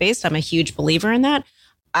 plant-based, I'm a huge believer in that.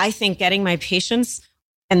 I think getting my patients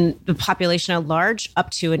and the population at large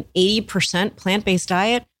up to an 80% plant-based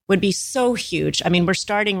diet would be so huge. I mean, we're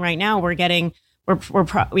starting right now. We're getting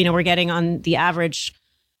on the average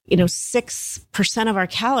 6% of our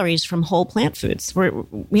calories from whole plant foods.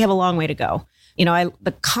 We have a long way to go.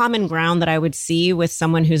 The common ground that I would see with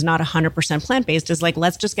someone who's not 100% plant-based is like,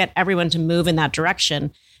 let's just get everyone to move in that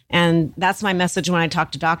direction. And that's my message when I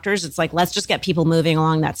talk to doctors. It's like, let's just get people moving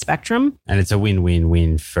along that spectrum. And it's a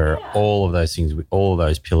win-win-win for all of those things, all of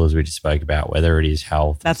those pillars we just spoke about, whether it is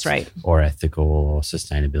health, that's right, or ethical or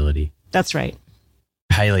sustainability. That's right.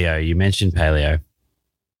 Paleo, you mentioned paleo.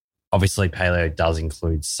 Obviously, paleo does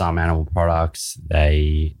include some animal products.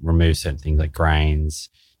 They remove certain things like grains.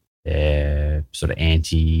 They're sort of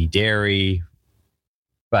anti-dairy.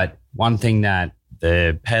 But one thing that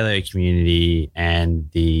the paleo community and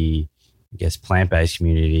the I guess, plant-based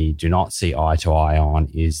community do not see eye to eye on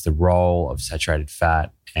is the role of saturated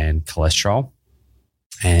fat and cholesterol.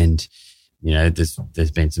 And, you know,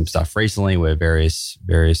 there's been some stuff recently where various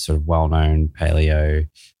sort of well-known paleo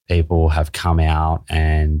people have come out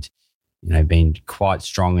and, you know, been quite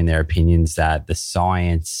strong in their opinions that the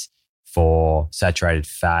science for saturated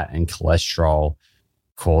fat and cholesterol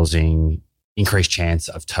causing increased chance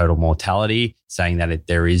of total mortality, saying that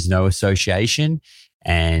there is no association.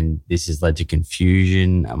 And this has led to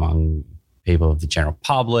confusion among people of the general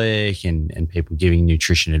public and people giving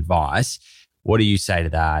nutrition advice. What do you say to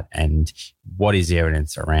that? And what is the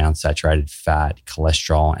evidence around saturated fat,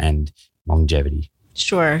 cholesterol, and longevity?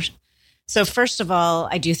 Sure. So first of all,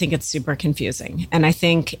 I do think it's super confusing. And I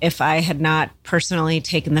think if I had not personally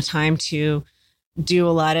taken the time to do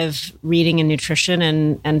a lot of reading in nutrition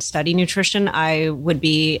and study nutrition, I would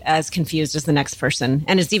be as confused as the next person.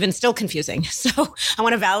 And it's even still confusing. So I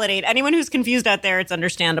want to validate anyone who's confused out there. It's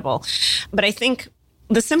understandable. But I think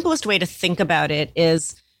the simplest way to think about it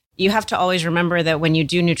is you have to always remember that when you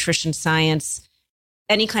do nutrition science,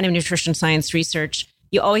 any kind of nutrition science research,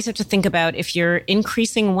 you always have to think about if you're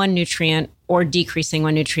increasing one nutrient or decreasing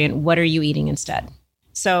one nutrient, what are you eating instead?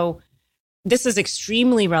 So this is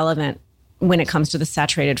extremely relevant when it comes to the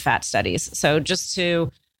saturated fat studies. So just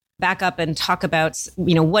to back up and talk about,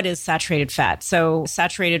 you know, what is saturated fat? So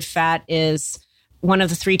saturated fat is one of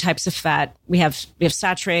the three types of fat. We have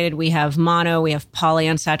saturated, we have mono, we have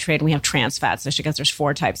polyunsaturated, and we have trans fats. I should guess there's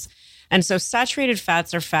 4 types. And so saturated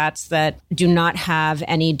fats are fats that do not have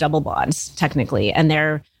any double bonds, technically, and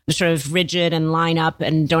they're sort of rigid and line up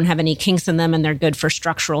and don't have any kinks in them, and they're good for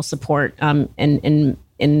structural support in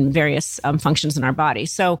various functions in our body.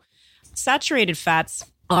 So saturated fats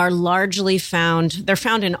are largely found, they're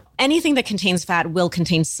found in anything that contains fat will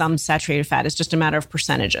contain some saturated fat. It's just a matter of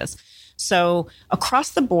percentages. So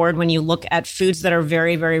across the board, when you look at foods that are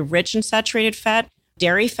very, very rich in saturated fat,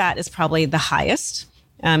 dairy fat is probably the highest,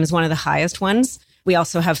 is one of the highest ones. We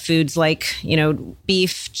also have foods like, you know,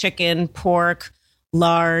 beef, chicken, pork,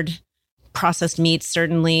 lard, processed meats,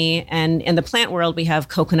 certainly. And in the plant world, we have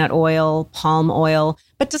coconut oil, palm oil.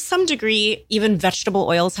 But to some degree, even vegetable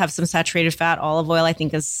oils have some saturated fat. Olive oil, I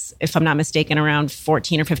think, is, if I'm not mistaken, around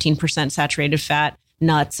 14 or 15% saturated fat.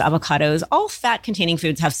 Nuts, avocados, all fat-containing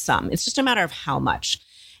foods have some. It's just a matter of how much.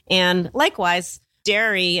 And likewise,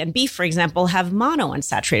 dairy and beef, for example, have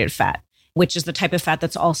monounsaturated fat, which is the type of fat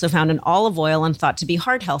that's also found in olive oil and thought to be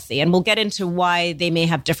heart healthy. And we'll get into why they may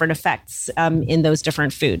have different effects in those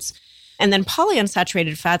different foods. And then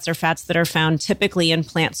polyunsaturated fats are fats that are found typically in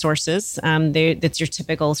plant sources. That's your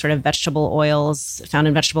typical sort of vegetable oils, found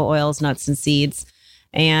in vegetable oils, nuts, and seeds.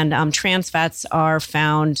 And trans fats are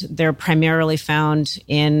found, they're primarily found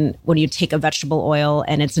in when you take a vegetable oil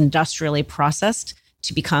and it's industrially processed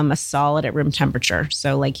to become a solid at room temperature.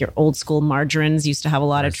 So like your old school margarines used to have a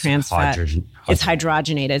lot of trans fat. It's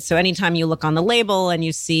hydrogenated. So anytime you look on the label and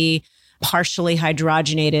you see partially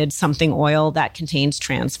hydrogenated something oil, that contains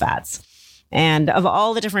trans fats. And of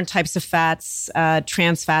all the different types of fats,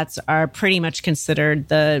 trans fats are pretty much considered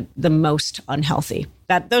the most unhealthy.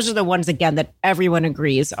 Those are the ones, again, that everyone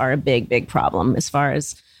agrees are a big, big problem as far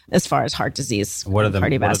as heart disease. What are the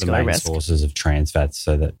main risk. Sources of trans fats?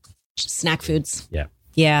 So that snack foods,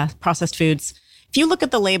 yeah, processed foods. If you look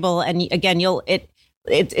at the label, and again,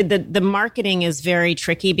 the marketing is very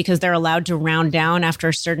tricky because they're allowed to round down after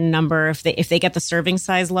a certain number if they get the serving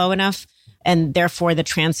size low enough. And therefore, the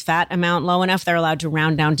trans fat amount low enough, they're allowed to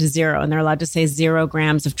round down to 0. And they're allowed to say 0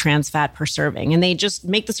 grams of trans fat per serving. And they just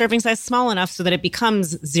make the serving size small enough so that it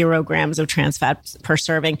becomes 0 grams of trans fat per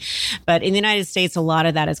serving. But in the United States, a lot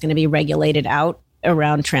of that is going to be regulated out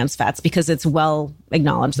around trans fats because it's well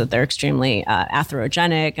acknowledged that they're extremely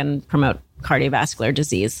atherogenic and promote cardiovascular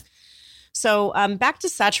disease. So back to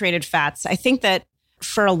saturated fats, I think that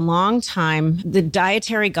for a long time, the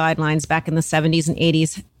dietary guidelines back in the 70s and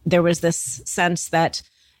 80s, there was this sense that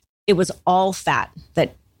it was all fat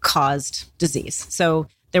that caused disease. So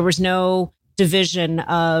there was no division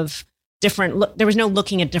of there was no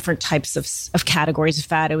looking at different types of categories of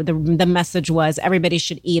fat. The message was everybody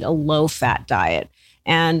should eat a low-fat diet.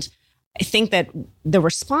 And I think that the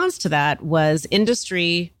response to that was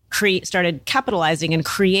industry started capitalizing and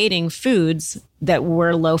creating foods that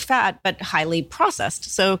were low-fat but highly processed.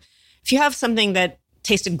 So if you have something that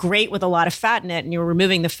tasted great with a lot of fat in it and you're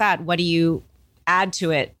removing the fat, what do you add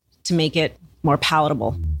to it to make it more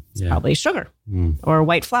palatable? It's probably sugar or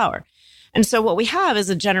white flour. And so what we have is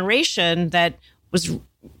a generation that was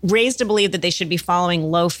raised to believe that they should be following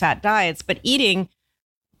low-fat diets, but eating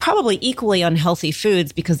probably equally unhealthy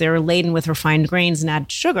foods because they were laden with refined grains and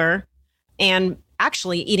add sugar, and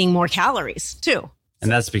actually eating more calories too.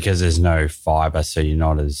 And that's because there's no fiber, so you're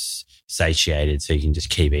not as satiated, so you can just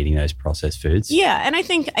keep eating those processed foods. Yeah, and I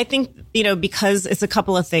think because it's a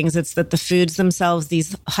couple of things. It's that the foods themselves,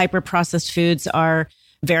 these hyper-processed foods, are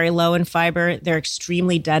very low in fiber. They're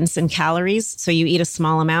extremely dense in calories. So you eat a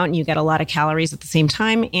small amount and you get a lot of calories at the same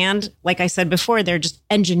time. And like I said before, they're just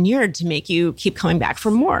engineered to make you keep coming back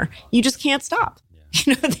for more. You just can't stop.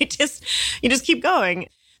 Yeah. You just keep going.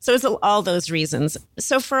 So it's all those reasons.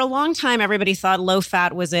 So for a long time, everybody thought low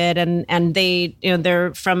fat was it. And they,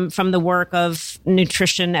 they're from the work of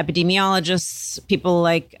nutrition epidemiologists, people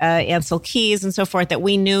like Ancel Keys and so forth, that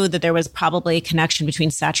we knew that there was probably a connection between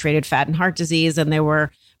saturated fat and heart disease. And there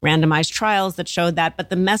were randomized trials that showed that. But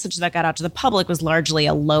the message that got out to the public was largely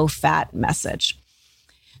a low fat message.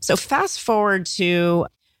 So fast forward to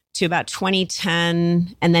about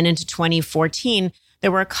 2010 and then into 2014,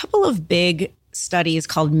 there were a couple of big studies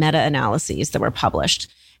called meta-analyses that were published.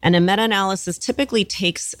 And a meta-analysis typically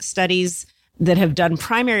takes studies that have done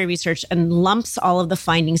primary research and lumps all of the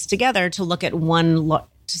findings together to look at to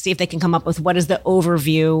see if they can come up with what is the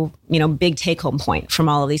overview, big take-home point from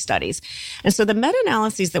all of these studies. And so the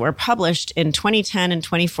meta-analyses that were published in 2010 and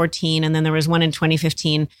 2014, and then there was one in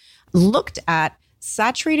 2015, looked at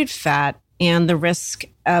saturated fat and the risk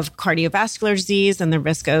of cardiovascular disease and the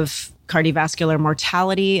risk of cardiovascular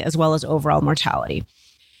mortality, as well as overall mortality.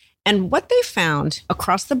 And what they found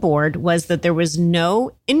across the board was that there was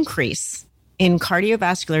no increase in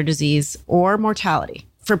cardiovascular disease or mortality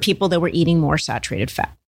for people that were eating more saturated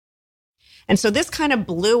fat. And so this kind of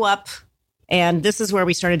blew up. And this is where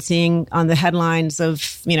we started seeing on the headlines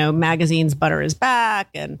of, magazines, butter is back.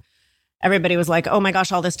 And everybody was like, oh my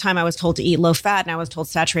gosh, all this time I was told to eat low fat and I was told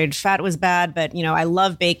saturated fat was bad. But, I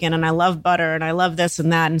love bacon and I love butter and I love this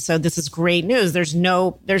and that. And so this is great news. There's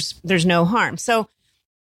no harm. So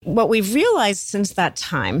what we've realized since that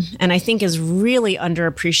time, and I think is really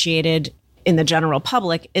underappreciated in the general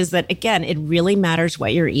public, is that, again, it really matters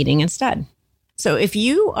what you're eating instead. So if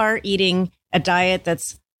you are eating a diet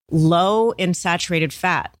that's low in saturated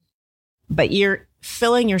fat, but you're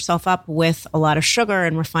filling yourself up with a lot of sugar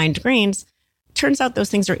and refined grains, turns out those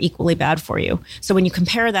things are equally bad for you. So when you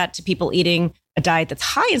compare that to people eating a diet that's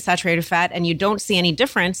high in saturated fat and you don't see any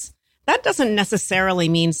difference, that doesn't necessarily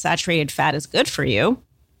mean saturated fat is good for you.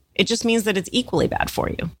 It just means that it's equally bad for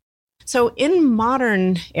you. So in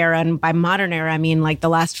modern era, and by modern era, I mean like the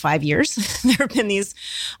last 5 years, there have been these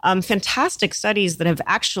fantastic studies that have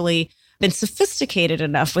actually been sophisticated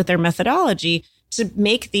enough with their methodology to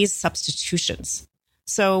make these substitutions.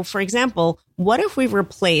 So, for example, what if we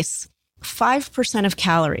replace 5% of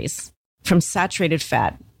calories from saturated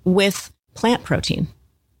fat with plant protein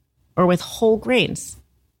or with whole grains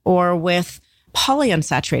or with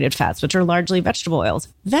polyunsaturated fats, which are largely vegetable oils?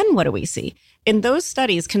 Then what do we see? In those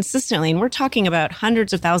studies consistently, and we're talking about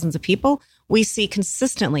hundreds of thousands of people, we see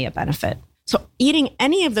consistently a benefit. So eating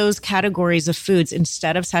any of those categories of foods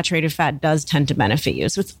instead of saturated fat does tend to benefit you.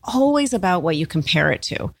 So it's always about what you compare it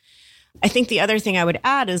to. I think the other thing I would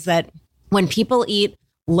add is that when people eat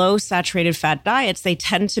low saturated fat diets, they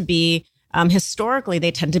tend to be, historically,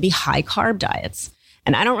 they tend to be high carb diets.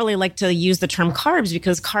 And I don't really like to use the term carbs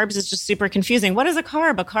because carbs is just super confusing. What is a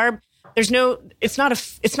carb? A carb, it's not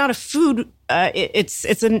a food. It's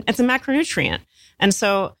a macronutrient. And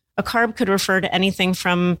so a carb could refer to anything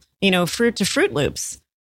from, fruit to Fruit Loops.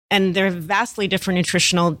 And there are vastly different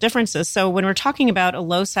nutritional differences. So when we're talking about a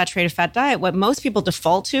low saturated fat diet, what most people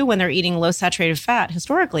default to when they're eating low saturated fat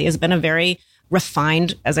historically has been a very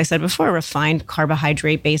refined, as I said before, refined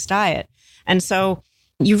carbohydrate-based diet. And so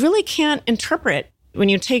you really can't interpret, when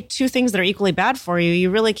you take two things that are equally bad for you, you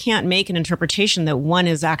really can't make an interpretation that one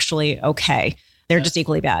is actually okay. They're just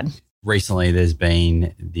equally bad. Recently, there's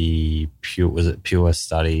been the Pure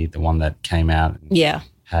study, the one that came out. Yeah.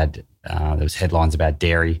 There was headlines about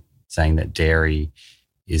dairy, saying that dairy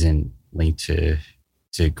isn't linked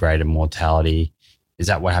to greater mortality. Is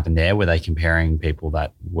that what happened there? Were they comparing people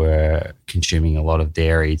that were consuming a lot of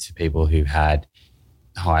dairy to people who had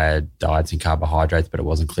higher diets in carbohydrates, but it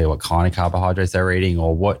wasn't clear what kind of carbohydrates they were eating,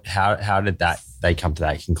 or what? How did they come to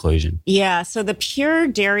that conclusion? Yeah, so the Pure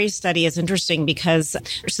dairy study is interesting because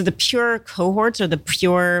the Pure cohorts or the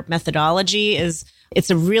Pure methodology it's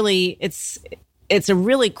a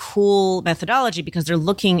really cool methodology because they're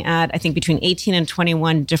looking at, I think, between 18 and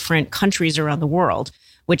 21 different countries around the world,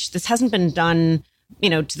 which this hasn't been done,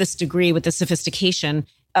 to this degree with the sophistication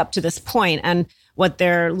up to this point. And what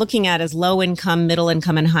they're looking at is low income, middle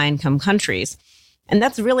income, and high income countries. And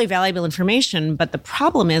that's really valuable information. But the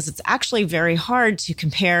problem is it's actually very hard to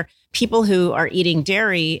compare people who are eating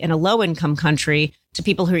dairy in a low-income country to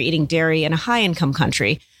people who are eating dairy in a high-income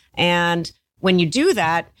country. And when you do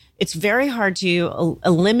that, it's very hard to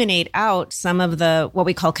eliminate out some of the what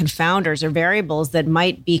we call confounders or variables that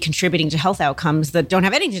might be contributing to health outcomes that don't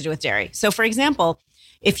have anything to do with dairy. So for example,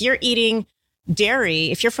 if you're eating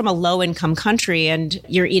dairy, if you're from a low-income country and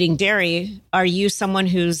you're eating dairy, are you someone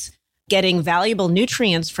who's getting valuable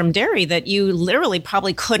nutrients from dairy that you literally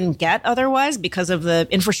probably couldn't get otherwise because of the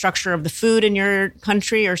infrastructure of the food in your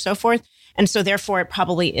country or so forth? And so therefore, it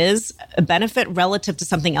probably is a benefit relative to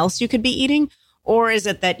something else you could be eating. Or is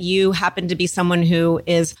it that you happen to be someone who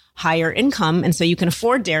is higher income and so you can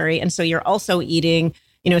afford dairy and so you're also eating,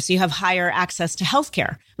 so you have higher access to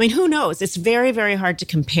healthcare? I mean, who knows? It's very, very hard to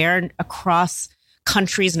compare across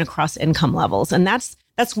countries and across income levels. And that's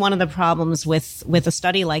one of the problems with a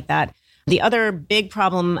study like that. The other big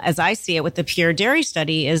problem, as I see it, with the Pure Dairy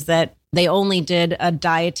study is that they only did a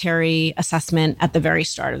dietary assessment at the very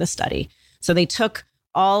start of the study. So they took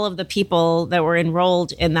all of the people that were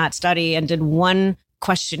enrolled in that study and did one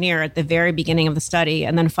questionnaire at the very beginning of the study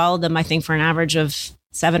and then followed them, I think, for an average of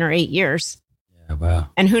 7 or 8 years. Yeah, wow.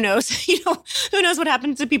 And who knows, who knows what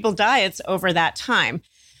happens to people's diets over that time.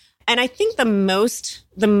 And I think the most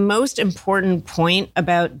important point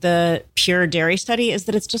about the Pure Dairy study is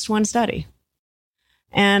that it's just one study.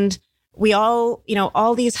 And we all,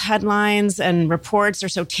 all these headlines and reports are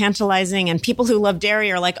so tantalizing, and people who love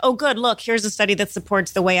dairy are like, oh, good, look, here's a study that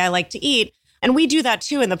supports the way I like to eat. And we do that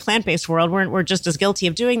too in the plant-based world. We're just as guilty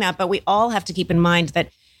of doing that. But we all have to keep in mind that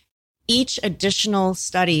each additional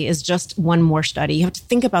study is just one more study. You have to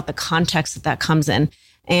think about the context that comes in.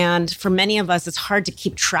 And for many of us, it's hard to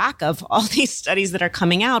keep track of all these studies that are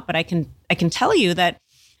coming out. But I can tell you that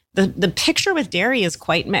the picture with dairy is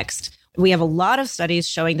quite mixed. We have a lot of studies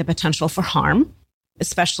showing the potential for harm,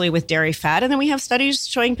 especially with dairy fat. And then we have studies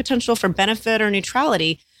showing potential for benefit or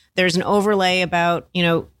neutrality. There's an overlay about,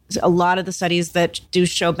 a lot of the studies that do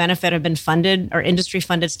show benefit have been funded or industry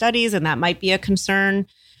funded studies, and that might be a concern.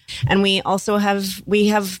 And we also have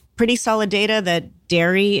pretty solid data that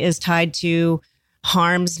dairy is tied to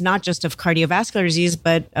harms, not just of cardiovascular disease,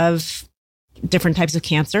 but of different types of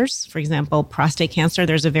cancers. For example, prostate cancer,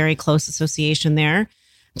 there's a very close association there.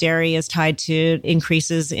 Dairy is tied to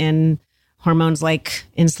increases in hormones like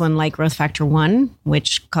insulin, like growth factor 1,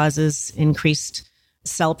 which causes increased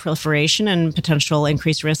cell proliferation and potential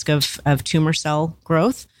increased risk of tumor cell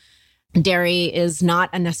growth. Dairy is not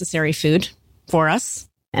a necessary food for us.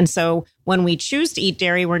 And so when we choose to eat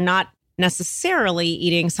dairy, we're not necessarily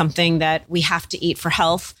eating something that we have to eat for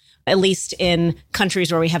health, at least in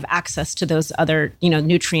countries where we have access to those other,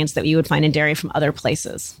 nutrients that you would find in dairy from other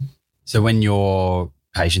places. So when your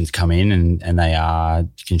patients come in and they are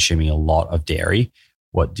consuming a lot of dairy,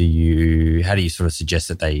 how do you sort of suggest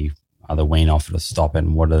that they either wean off it or stop it?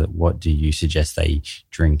 And what do you suggest they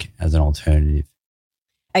drink as an alternative?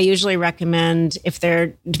 I usually recommend, if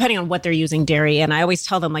they're, depending on what they're using dairy, and I always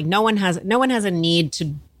tell them, like, no one has a need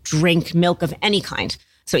to drink milk of any kind.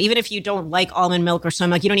 So even if you don't like almond milk or soy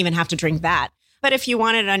milk, you don't even have to drink that. But if you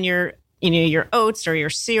want it on your oats or your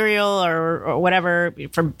cereal or whatever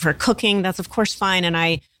for cooking, that's of course fine.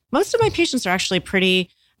 And most of my patients are actually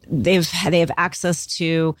they have access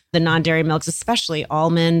to the non-dairy milks, especially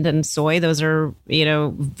almond and soy. Those are,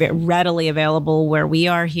 readily available where we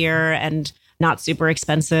are here and not super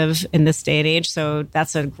expensive in this day and age. So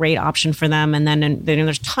that's a great option for them. And then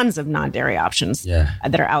there's tons of non-dairy options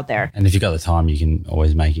that are out there. And if you've got the time, you can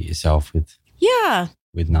always make it yourself with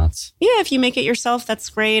nuts. Yeah, if you make it yourself, that's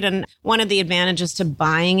great. And one of the advantages to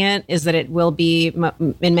buying it is that it will be,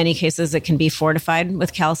 in many cases, it can be fortified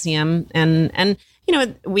with calcium. And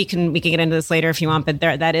we can get into this later if you want, but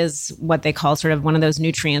that is what they call sort of one of those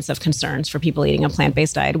nutrients of concerns for people eating a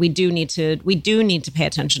plant-based diet. We do need to pay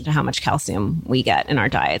attention to how much calcium we get in our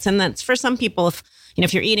diets. And that's for some people,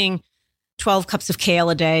 if you're eating 12 cups of kale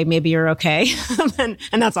a day, maybe you're okay. and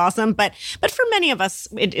that's awesome. But for many of us,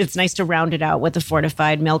 it's nice to round it out with the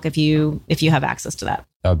fortified milk if you have access to that.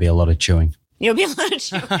 That would be a lot of chewing. It'll be a lot of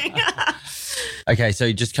chewing. Okay,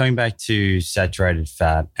 so just coming back to saturated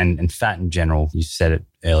fat and fat in general, you said it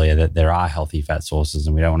earlier that there are healthy fat sources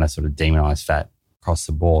and we don't want to sort of demonize fat across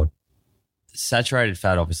the board. Saturated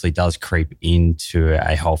fat obviously does creep into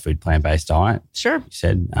a whole food plant-based diet. Sure. You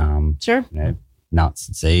said, sure. Nuts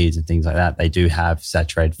and seeds and things like that, they do have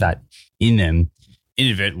saturated fat in them.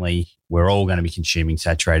 Inadvertently, we're all going to be consuming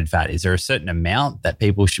saturated fat. Is there a certain amount that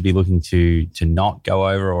people should be looking to not go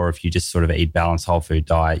over, or if you just sort of eat balanced whole food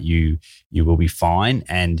diet, you will be fine?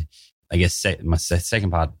 And I guess my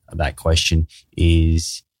second part of that question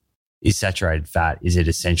is saturated fat, is it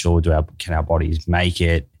essential? Can our bodies make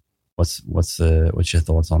it? What's your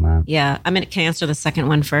thoughts on that? Yeah, I mean, can I answer the second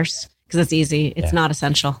one first? Because it's easy. It's not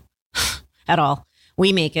essential at all.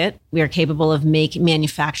 We make it. We are capable of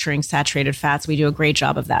manufacturing saturated fats. We do a great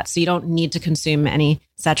job of that. So you don't need to consume any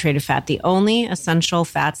saturated fat. The only essential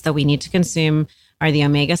fats that we need to consume are the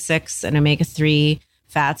omega-6 and omega-3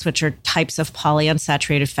 fats, which are types of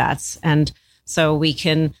polyunsaturated fats. And so we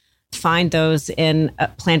can find those in a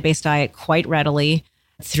plant-based diet quite readily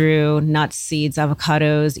through nuts, seeds,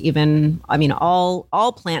 avocados,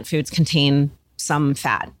 all plant foods contain some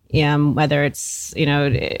fat, whether it's,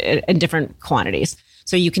 in different quantities.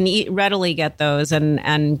 So you can readily get those,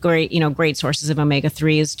 and great sources of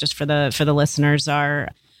omega-3s, just for the listeners, are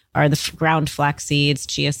the ground flax seeds,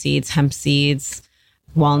 chia seeds, hemp seeds,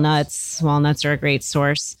 walnuts. Walnuts are a great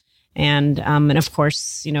source. And of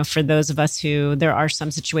course, for those of us there are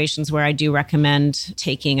some situations where I do recommend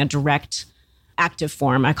taking a direct active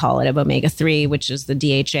form, I call it, of omega-3, which is the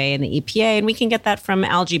DHA and the EPA. And we can get that from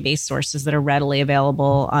algae-based sources that are readily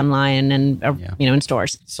available online and, in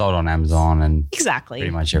stores. Sold on Amazon and exactly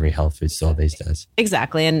pretty much every health food store these days.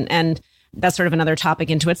 Exactly. And that's sort of another topic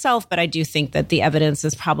into itself. But I do think that the evidence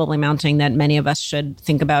is probably mounting that many of us should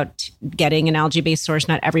think about getting an algae-based source.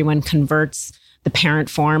 Not everyone converts the parent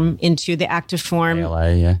form into the active form.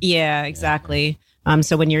 ALA, yeah. Yeah, exactly. Yeah.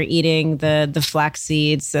 So when you're eating the flax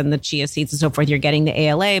seeds and the chia seeds and so forth, you're getting the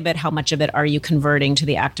ALA, but how much of it are you converting to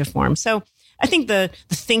the active form? So I think the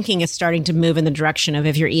thinking is starting to move in the direction of,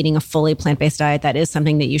 if you're eating a fully plant-based diet, that is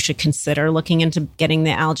something that you should consider looking into getting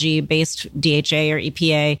the algae-based DHA or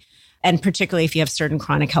EPA. And particularly if you have certain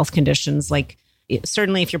chronic health conditions, like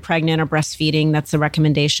certainly if you're pregnant or breastfeeding, that's a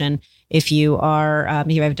recommendation. If you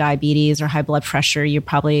you have diabetes or high blood pressure, or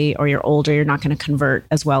you're older, you're not going to convert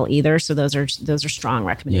as well either. So those are strong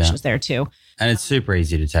recommendations there too. And it's super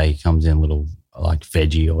easy to take. It comes in little like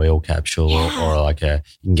veggie oil capsule or like you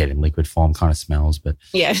can get in liquid form, kind of smells, but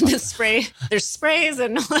there's sprays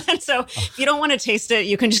and all that. So if you don't want to taste it,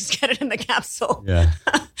 you can just get it in the capsule. Yeah.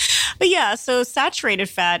 But so saturated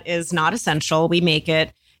fat is not essential. We make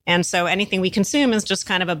it. And so anything we consume is just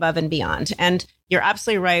kind of above and beyond. And you're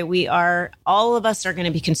absolutely right. All of us are going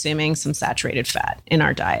to be consuming some saturated fat in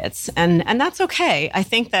our diets. And that's okay. I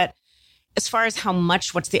think that as far as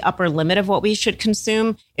what's the upper limit of what we should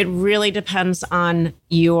consume, it really depends on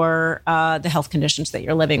the health conditions that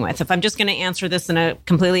you're living with. If I'm just going to answer this in a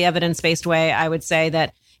completely evidence-based way, I would say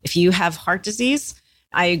that if you have heart disease,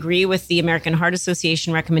 I agree with the American Heart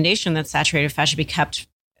Association recommendation that saturated fat should be kept.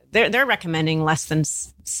 They're recommending less than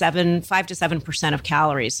 5 to 7% of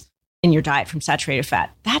calories in your diet from saturated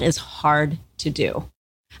fat. That is hard to do.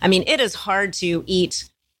 I mean, it is hard to eat,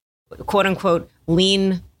 quote unquote,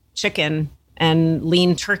 lean chicken and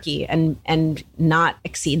lean turkey and not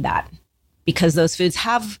exceed that, because those foods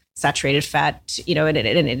have saturated fat,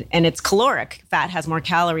 and it's caloric. Fat has more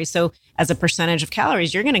calories. So as a percentage of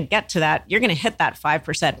calories, you're going to get to that. You're going to hit that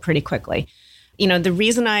 5% pretty quickly. The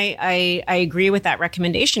reason I agree with that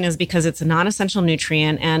recommendation is because it's a non-essential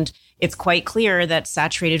nutrient, and it's quite clear that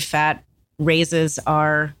saturated fat raises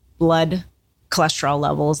our blood cholesterol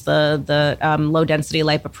levels, the low density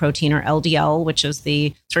lipoprotein, or LDL, which is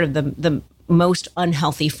the sort of the most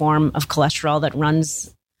unhealthy form of cholesterol that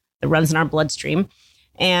runs in our bloodstream.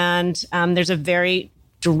 And there's a very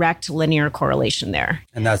direct linear correlation there.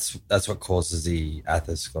 And that's what causes the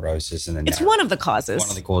atherosclerosis, and it's one of the causes. One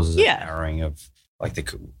of the causes of narrowing of like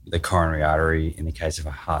the coronary artery in the case of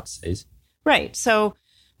a heart disease. Right. So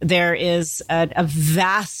there is a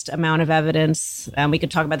vast amount of evidence, and we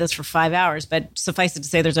could talk about this for 5 hours, but suffice it to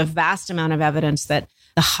say, there's a vast amount of evidence that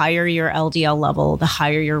the higher your LDL level, the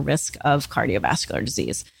higher your risk of cardiovascular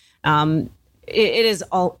disease.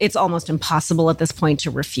 It's almost impossible at this point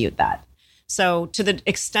to refute that. So to the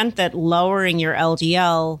extent that lowering your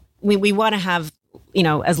LDL, we want to have,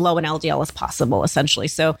 as low an LDL as possible, essentially.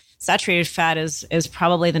 So saturated fat is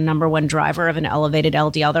probably the number one driver of an elevated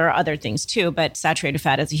LDL. There are other things too, but saturated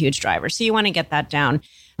fat is a huge driver. So you want to get that down.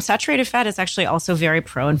 Saturated fat is actually also very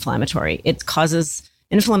pro-inflammatory. It causes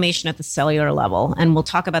inflammation at the cellular level. And we'll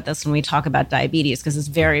talk about this when we talk about diabetes, because it's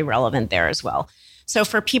very relevant there as well. So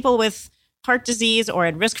for people with heart disease or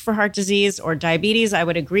at risk for heart disease or diabetes, I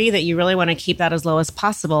would agree that you really want to keep that as low as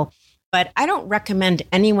possible. But I don't recommend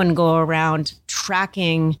anyone go around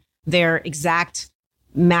tracking their exact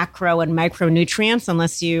macro and micronutrients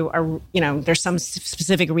unless you are, there's some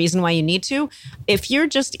specific reason why you need to. If you're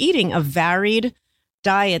just eating a varied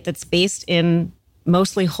diet that's based in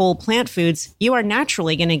mostly whole plant foods, you are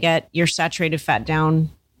naturally going to get your saturated fat down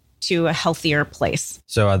to a healthier place.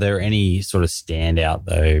 So are there any sort of standout,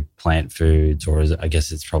 though, plant foods, or I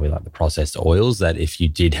guess it's probably like the processed oils, that if you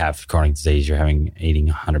did have chronic disease, you're eating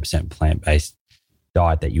 100% plant-based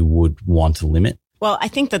diet that you would want to limit? Well, I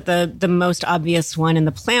think that the most obvious one in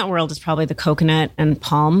the plant world is probably the coconut and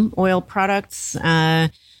palm oil products.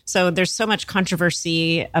 So there's so much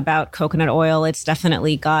controversy about coconut oil. It's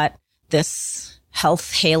definitely got this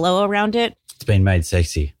health halo around it. It's been made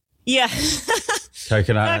sexy. Yeah.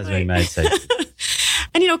 Coconut has been made sexy.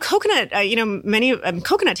 And, coconut,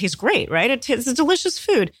 coconut tastes great, right? It's a delicious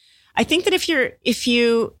food. I think that if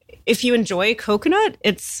you enjoy coconut,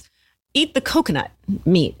 eat the coconut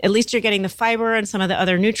meat. At least you're getting the fiber and some of the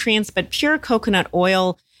other nutrients, but pure coconut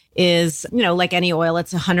oil is, like any oil,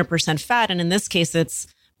 it's 100% fat. And in this case, it's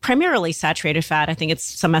primarily saturated fat. I think it's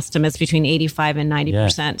some estimates between 85 and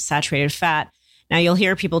 90% saturated fat. Now you'll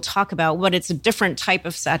hear people talk about what it's a different type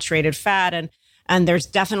of saturated fat. And there's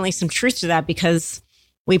definitely some truth to that, because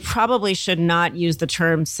we probably should not use the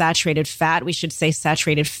term saturated fat. We should say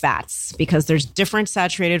saturated fats, because there's different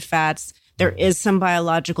saturated fats. There is some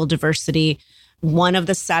biological diversity. One of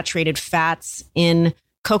the saturated fats in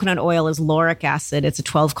coconut oil is lauric acid. It's a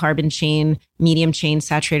 12-carbon chain, medium chain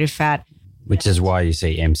saturated fat. Which is why you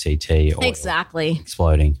see MCT oil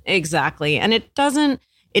exploding. Exactly. And it doesn't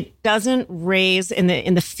raise,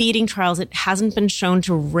 in the feeding trials, it hasn't been shown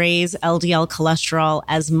to raise LDL cholesterol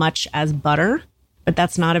as much as butter, but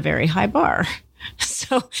that's not a very high bar.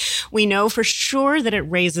 So we know for sure that it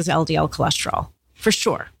raises LDL cholesterol, for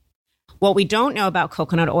sure. What we don't know about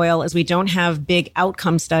coconut oil is we don't have big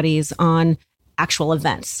outcome studies on actual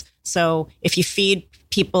events. So if you feed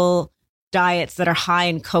people diets that are high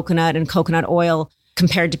in coconut and coconut oil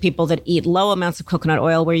compared to people that eat low amounts of coconut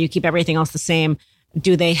oil where you keep everything else the same,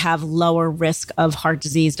 do they have lower risk of heart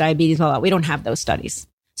disease, diabetes, all that? We don't have those studies.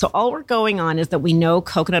 So all we're going on is that we know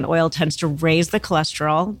coconut oil tends to raise the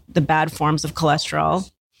cholesterol, the bad forms of cholesterol,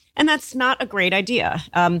 and that's not a great idea.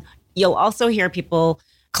 You'll also hear people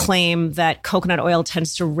claim that coconut oil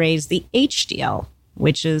tends to raise the HDL,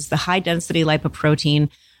 which is the high density lipoprotein,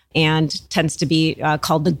 and tends to be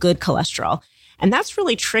called the good cholesterol. And that's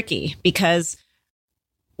really tricky, because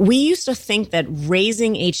we used to think that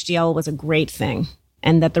raising HDL was a great thing,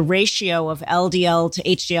 and that the ratio of LDL to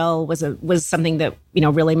HDL was something that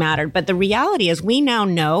really mattered. But the reality is, we now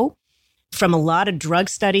know from a lot of drug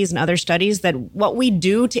studies and other studies that what we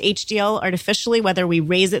do to HDL artificially, whether we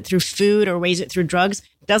raise it through food or raise it through drugs,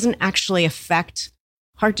 doesn't actually affect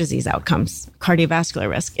heart disease outcomes, cardiovascular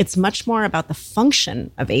risk. It's much more about the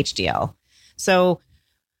function of HDL. So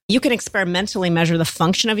you can experimentally measure the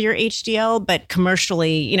function of your HDL, but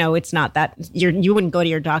commercially, it's not that you wouldn't go to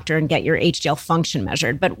your doctor and get your HDL function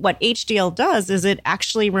measured. But what HDL does is it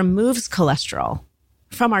actually removes cholesterol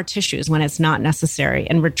from our tissues when it's not necessary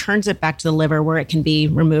and returns it back to the liver where it can be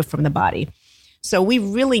removed from the body. So we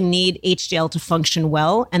really need HDL to function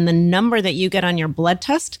well. And the number that you get on your blood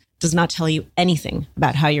test does not tell you anything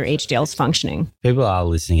about how your HDL is functioning. People are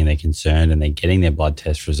listening and they're concerned and they're getting their blood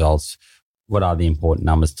test results. What are the important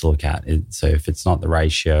numbers to look at? So if it's not the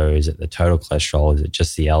ratio, is it the total cholesterol? Is it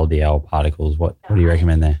just the LDL particles? What do you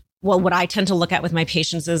recommend there? Well, what I tend to look at with my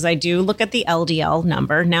patients is I do look at the LDL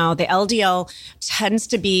number. Now, the LDL tends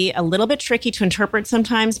to be a little bit tricky to interpret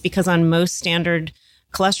sometimes, because on most standard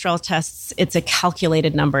cholesterol tests, it's a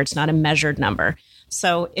calculated number. It's not a measured number.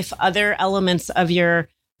 So if other elements of your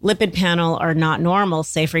lipid panel are not normal,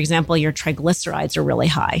 say, for example, your triglycerides are really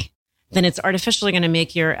high, then it's artificially going to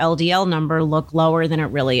make your LDL number look lower than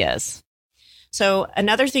it really is. So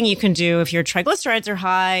another thing you can do, if your triglycerides are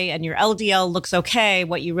high and your LDL looks okay,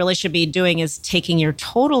 what you really should be doing is taking your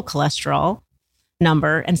total cholesterol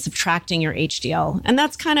number and subtracting your HDL. And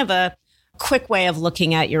that's kind of a quick way of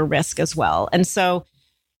looking at your risk as well. And so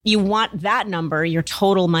you want that number, your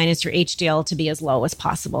total minus your HDL, to be as low as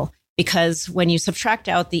possible. Because when you subtract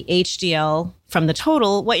out the HDL from the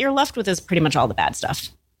total, what you're left with is pretty much all the bad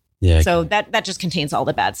stuff. Yeah. So that just contains all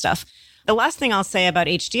the bad stuff. The last thing I'll say about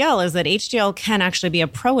HDL is that HDL can actually be a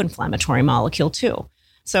pro-inflammatory molecule too.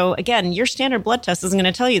 So again, your standard blood test isn't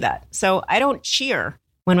going to tell you that. So I don't cheer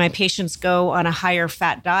when my patients go on a higher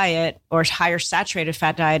fat diet or higher saturated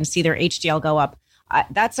fat diet and see their HDL go up.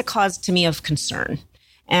 That's a cause to me of concern.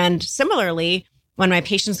 And similarly, when my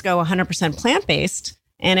patients go 100% plant-based,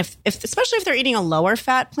 and if especially if they're eating a lower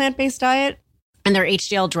fat plant-based diet and their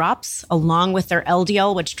HDL drops along with their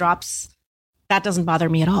LDL, which drops, that doesn't bother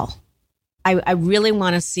me at all. I really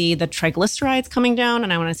want to see the triglycerides coming down,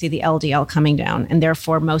 and I want to see the LDL coming down. And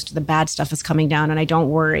therefore, most of the bad stuff is coming down, and I don't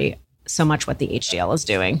worry so much what the HDL is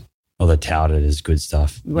doing. Or the touted is good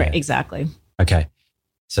stuff. Right, yeah. Exactly. Okay.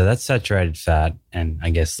 So that's saturated fat and I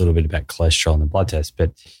guess a little bit about cholesterol in the blood test.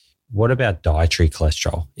 But what about dietary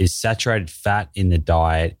cholesterol? Is saturated fat in the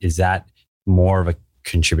diet, is that more of a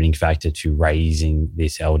contributing factor to raising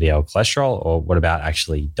this LDL cholesterol? Or what about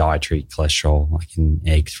actually dietary cholesterol, like in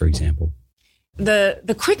eggs, for example?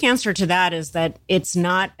 The quick answer to that is that it's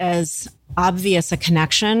not as obvious a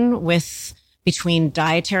connection between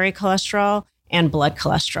dietary cholesterol and blood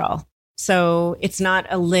cholesterol. So it's not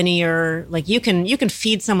a linear, like you can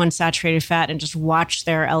feed someone saturated fat and just watch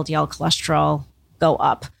their LDL cholesterol go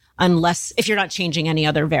up, unless if you're not changing any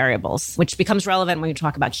other variables, which becomes relevant when you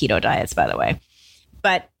talk about keto diets, by the way.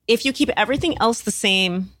 But if you keep everything else the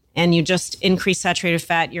same and you just increase saturated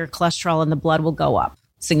fat, your cholesterol in the blood will go up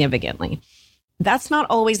significantly. That's not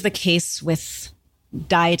always the case with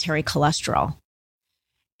dietary cholesterol.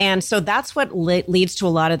 And so that's what leads to a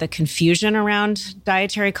lot of the confusion around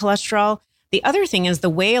dietary cholesterol. The other thing is the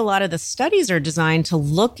way a lot of the studies are designed to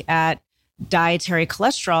look at dietary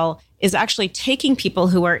cholesterol is actually taking people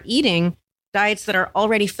who are eating diets that are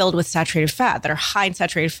already filled with saturated fat, that are high in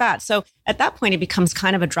saturated fat. So at that point, it becomes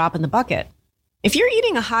kind of a drop in the bucket. If you're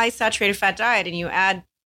eating a high saturated fat diet and you add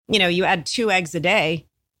 2 eggs a day,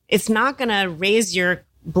 it's not going to raise your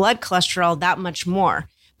blood cholesterol that much more.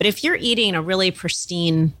 But if you're eating a really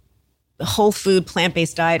pristine whole food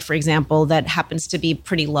plant-based diet, for example, that happens to be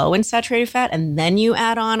pretty low in saturated fat, and then you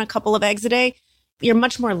add on a couple of eggs a day, you're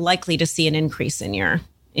much more likely to see an increase in your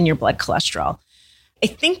blood cholesterol. I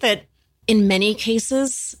think that in many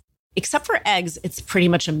cases, except for eggs, it's pretty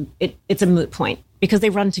much it's a moot point because they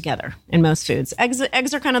run together in most foods.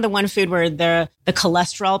 Eggs are kind of the one food where the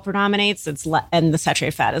cholesterol predominates, and the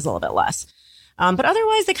saturated fat is a little bit less. But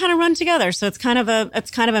otherwise, they kind of run together. So it's kind of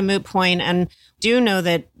a moot point. And do know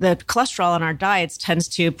that the cholesterol in our diets tends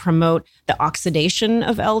to promote the oxidation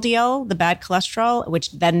of LDL, the bad cholesterol,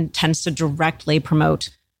 which then tends to directly promote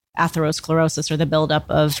atherosclerosis, or the buildup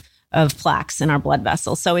of plaques in our blood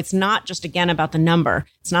vessels. So it's not just, again, about the number.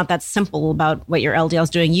 It's not that simple about what your LDL is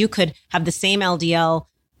doing. You could have the same LDL,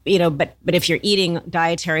 but if you're eating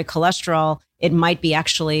dietary cholesterol, it might be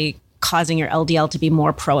actually causing your LDL to be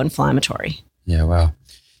more pro-inflammatory. Yeah, wow.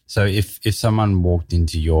 So if someone walked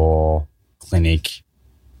into your clinic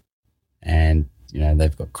and,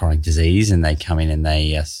 they've got chronic disease and they come in and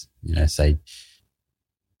they, say,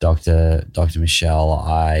 Dr. Michelle,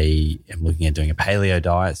 I am looking at doing a paleo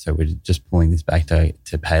diet. So we're just pulling this back to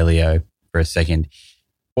paleo for a second.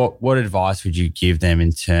 What advice would you give them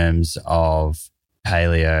in terms of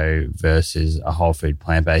paleo versus a whole food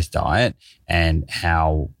plant-based diet and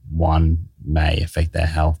how one may affect their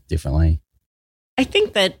health differently? I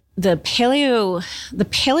think that the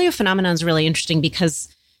paleo phenomenon is really interesting because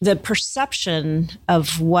the perception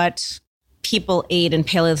of what people ate in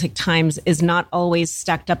Paleolithic times is not always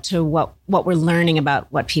stacked up to what we're learning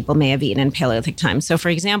about what people may have eaten in Paleolithic times. So, for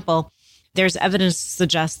example, there's evidence to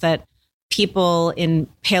suggest that people in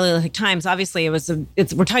Paleolithic times, obviously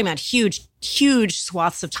we're talking about huge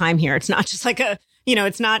swaths of time here. It's not just like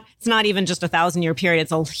it's not even just 1,000-year period.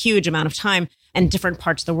 It's a huge amount of time and different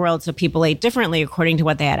parts of the world. So people ate differently according to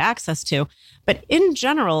what they had access to. But in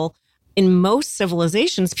general, in most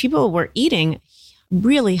civilizations, people were eating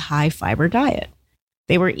really high fiber diet.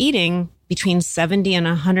 They were eating between 70 and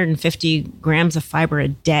 150 grams of fiber a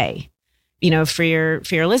day. For your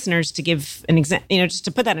listeners, to give an example, just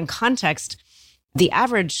to put that in context, the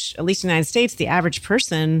average, at least in the United States, the average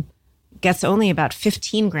person gets only about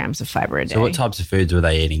 15 grams of fiber a day. So what types of foods were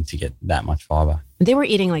they eating to get that much fiber? They were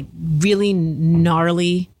eating like really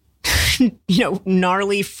gnarly,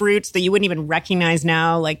 gnarly fruits that you wouldn't even recognize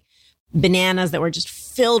now, like bananas that were just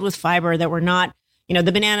filled with fiber that were not,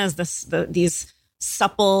 the bananas, these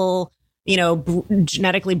supple,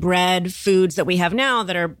 genetically bred foods that we have now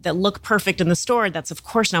that look perfect in the store. That's of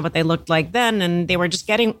course not what they looked like then. And they were just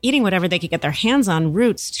eating whatever they could get their hands on: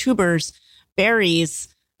 roots, tubers, berries,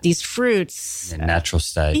 these fruits. In natural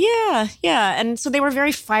state. Yeah. And so they were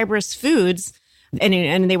very fibrous foods.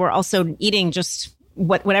 And they were also eating just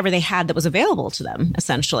whatever they had that was available to them,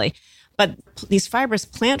 essentially. But these fibrous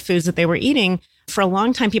plant foods that they were eating, for a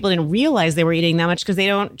long time, people didn't realize they were eating that much because they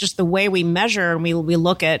don't, just the way we measure and we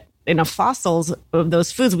look at, fossils of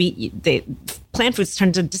those foods, plant foods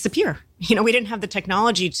tend to disappear. We didn't have the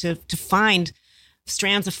technology to find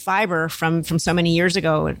strands of fiber from so many years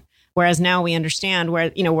ago. Whereas now we understand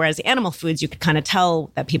whereas animal foods, you could kind of tell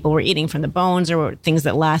that people were eating from the bones or things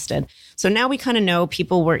that lasted. So now we kind of know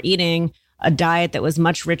people were eating a diet that was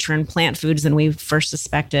much richer in plant foods than we first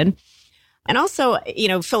suspected. And also,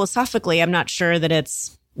 philosophically, I'm not sure that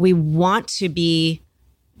we want to be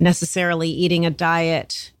necessarily eating a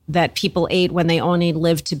diet that people ate when they only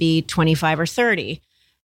lived to be 25 or 30.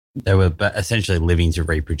 They were essentially living to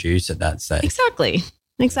reproduce at that stage.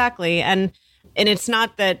 Exactly. And it's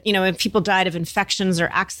not that, if people died of infections or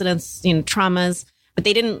accidents, traumas, but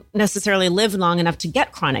they didn't necessarily live long enough to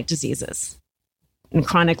get chronic diseases and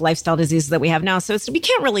chronic lifestyle diseases that we have now. So we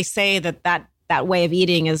can't really say that way of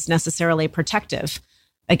eating is necessarily protective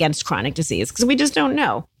against chronic disease because we just don't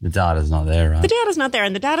know. The data's not there, right? The data's not there,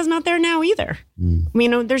 and the data's not there now either.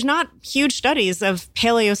 There's not huge studies of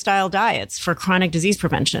paleo-style diets for chronic disease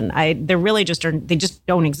prevention. They really just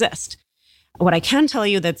don't exist. What I can tell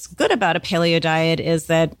you that's good about a paleo diet is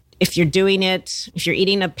that if you're eating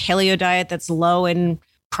a paleo diet that's low in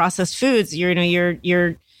processed foods, if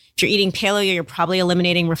you're eating paleo, you're probably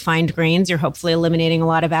eliminating refined grains. You're hopefully eliminating a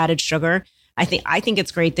lot of added sugar. I think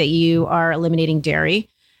it's great that you are eliminating dairy.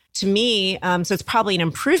 To me, so it's probably an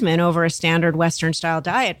improvement over a standard Western style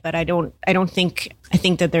diet, but I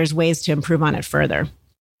think that there's ways to improve on it further.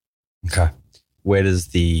 Okay. Where does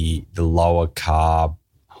the lower carb,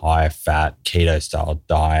 higher fat keto style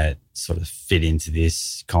diet sort of fit into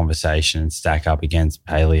this conversation and stack up against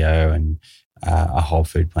paleo and a whole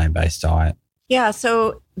food plant-based diet? Yeah.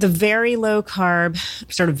 So the very low carb,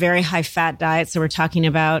 sort of very high fat diet. So we're talking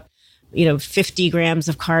about 50 grams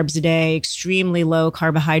of carbs a day, extremely low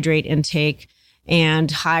carbohydrate intake,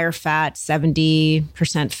 and higher fat,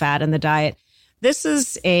 70% fat in the diet. This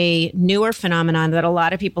is a newer phenomenon that a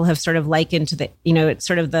lot of people have sort of likened to it's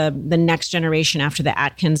sort of the next generation after the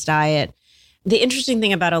Atkins diet. The interesting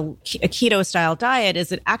thing about a keto style diet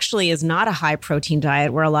is it actually is not a high protein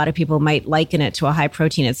diet where a lot of people might liken it to a high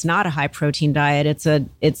protein. It's not a high protein diet.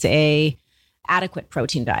 It's a adequate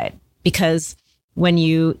protein diet because when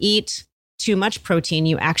you eat too much protein,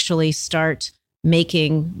 you actually start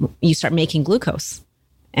making glucose.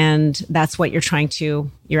 And that's what you're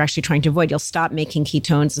actually trying to avoid. You'll stop making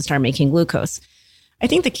ketones and start making glucose. I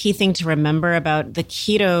think the key thing to remember about the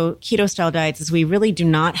keto style diets is we really do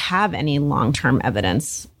not have any long-term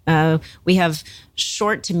evidence. We have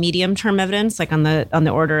short to medium-term evidence, like on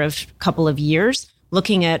the order of a couple of years,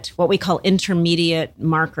 looking at what we call intermediate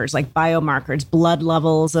markers, like biomarkers, blood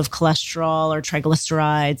levels of cholesterol or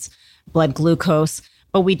triglycerides, blood glucose.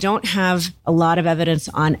 But we don't have a lot of evidence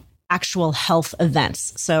on actual health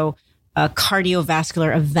events. So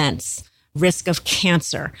cardiovascular events, risk of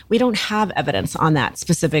cancer. We don't have evidence on that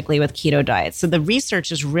specifically with keto diets. So the research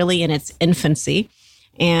is really in its infancy.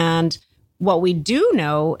 And what we do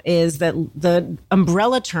know is that the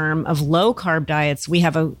umbrella term of low carb diets, we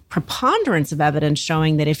have a preponderance of evidence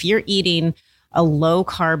showing that if you're eating a low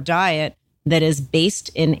carb diet that is based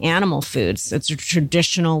in animal foods, it's a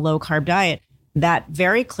traditional low carb diet, that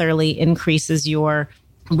very clearly increases your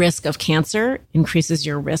risk of cancer, increases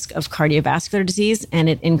your risk of cardiovascular disease, and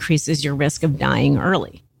it increases your risk of dying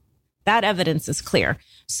early. That evidence is clear.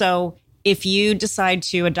 So if you decide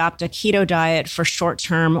to adopt a keto diet for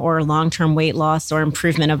short-term or long-term weight loss or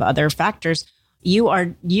improvement of other factors,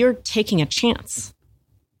 you're taking a chance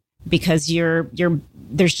because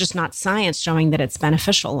there's just not science showing that it's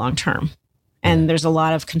beneficial long-term. And there's a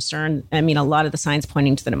lot of concern. A lot of the science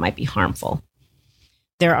pointing to that it might be harmful.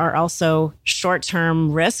 There are also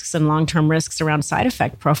short-term risks and long-term risks around side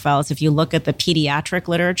effect profiles. If you look at the pediatric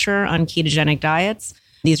literature on ketogenic diets,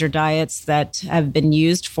 these are diets that have been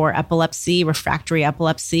used for epilepsy, refractory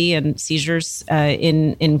epilepsy, and seizures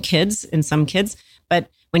in some kids. But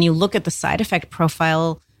when you look at the side effect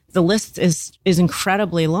profile, the list is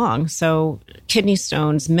incredibly long. So kidney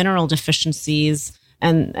stones, mineral deficiencies,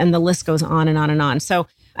 and the list goes on and on and on. So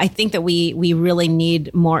I think that we really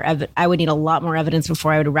need more I would need a lot more evidence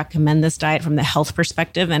before I would recommend this diet from the health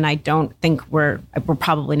perspective. And I don't think we're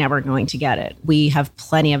probably never going to get it. We have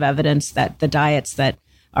plenty of evidence that the diets that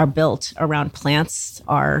are built around plants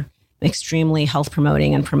are extremely health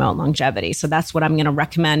promoting and promote longevity. So that's what I'm going to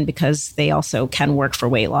recommend because they also can work for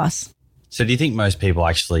weight loss. So do you think most people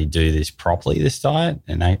actually do this properly, this diet?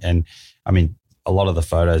 And I mean, a lot of the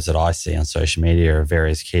photos that I see on social media of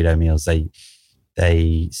various keto meals,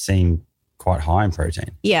 they seem quite high in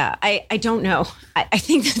protein. Yeah, I don't know. I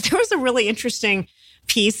think that there was a really interesting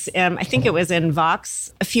piece, I think it was in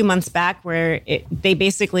Vox a few months back, where they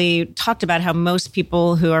basically talked about how most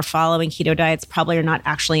people who are following keto diets probably are not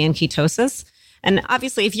actually in ketosis. And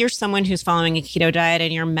obviously, if you're someone who's following a keto diet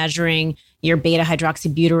and you're measuring your beta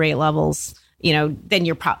hydroxybutyrate levels, then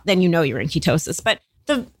you're in ketosis. But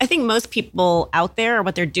I think most people out there,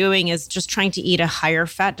 what they're doing is just trying to eat a higher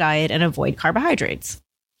fat diet and avoid carbohydrates.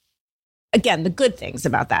 Again, the good things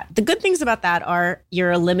about that are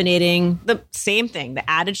you're eliminating the same thing, the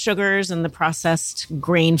added sugars and the processed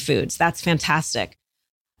grain foods. That's fantastic.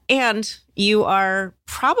 And you are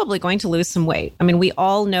probably going to lose some weight. I mean, we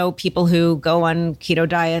all know people who go on keto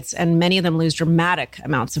diets, and many of them lose dramatic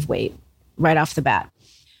amounts of weight right off the bat.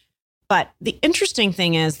 But the interesting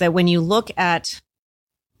thing is that when you look at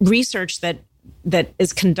research that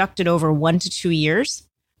is conducted over 1 to 2 years,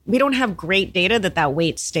 we don't have great data that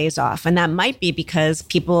weight stays off. And that might be because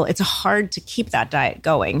it's hard to keep that diet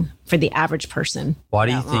going for the average person. Why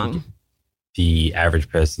do you think the average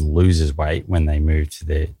person loses weight when they move to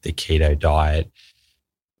the keto diet?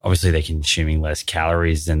 Obviously, they're consuming less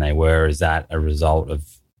calories than they were. Is that a result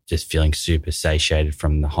of just feeling super satiated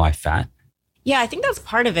from the high fat? Yeah, I think that's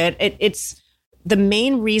part of it. It's the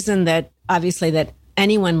main reason that obviously that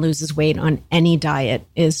anyone loses weight on any diet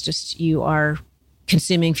is just you are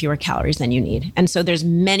consuming fewer calories than you need. And so there's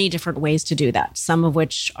many different ways to do that, some of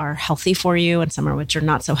which are healthy for you and some of which are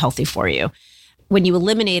not so healthy for you. When you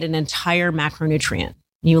eliminate an entire macronutrient,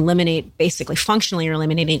 functionally, you're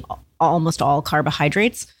eliminating almost all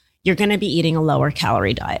carbohydrates, you're going to be eating a lower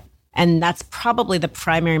calorie diet. And that's probably the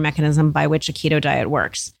primary mechanism by which a keto diet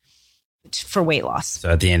works for weight loss.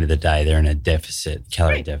 So at the end of the day, they're in a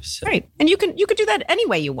calorie deficit. Right. And you could do that any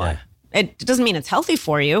way you want. Yeah. It doesn't mean it's healthy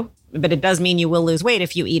for you, but it does mean you will lose weight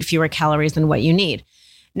if you eat fewer calories than what you need.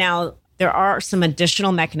 Now, there are some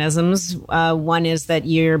additional mechanisms. One is that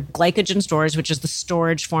your glycogen stores, which is the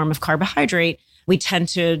storage form of carbohydrate, we tend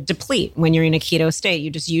to deplete when you're in a keto state.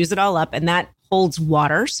 You just use it all up, and that holds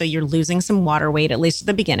water. So you're losing some water weight, at least at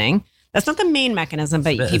the beginning. That's not the main mechanism,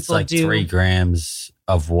 but it's like 3 grams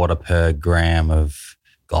of water per gram of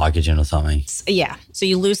glycogen or something. Yeah. So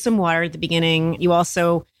you lose some water at the beginning. You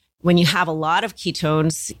also, when you have a lot of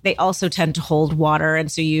ketones, they also tend to hold water.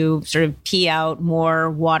 And so you sort of pee out more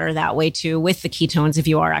water that way too with the ketones if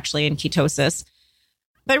you are actually in ketosis.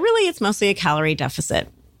 But really, it's mostly a calorie deficit.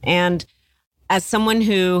 And as someone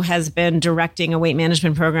who has been directing a weight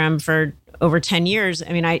management program for over 10 years,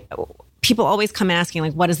 I mean, people always come asking,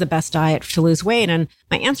 like, what is the best diet to lose weight? And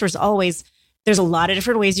my answer is always, there's a lot of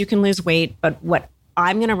different ways you can lose weight. But what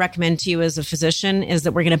I'm going to recommend to you as a physician is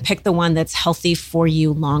that we're going to pick the one that's healthy for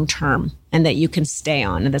you long term and that you can stay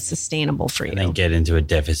on and that's sustainable for you. And then get into a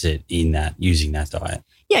deficit in that, using that diet.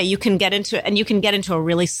 Yeah, you can get into a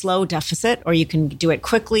really slow deficit, or you can do it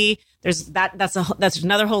quickly. That's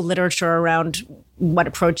another whole literature around what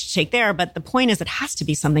approach to take there. But the point is, it has to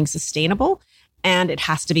be something sustainable, and it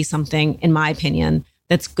has to be something, in my opinion,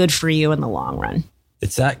 that's good for you in the long run.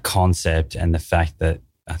 It's that concept and the fact that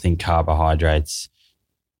I think carbohydrates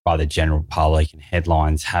by the general public and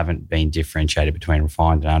headlines haven't been differentiated between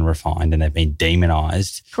refined and unrefined, and they've been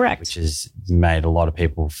demonized. Correct. Which has made a lot of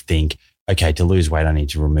people think, okay, to lose weight, I need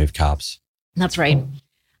to remove carbs. That's right.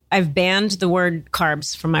 I've banned the word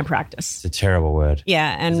carbs from my practice. It's a terrible word.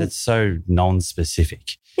 Yeah. And it's so non-specific.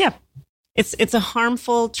 Yeah. It's a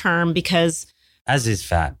harmful term because... As is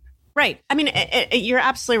fat. Right. I mean, you're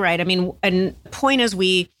absolutely right. I mean, and the point is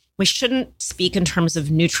we shouldn't speak in terms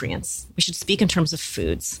of nutrients. We should speak in terms of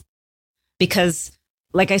foods. Because,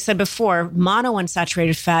 like I said before,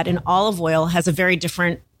 monounsaturated fat in olive oil has a very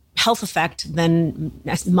different health effect than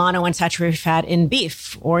monounsaturated fat in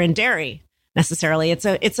beef or in dairy necessarily. It's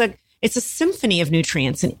a symphony of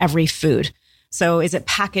nutrients in every food. So is it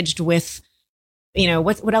packaged with,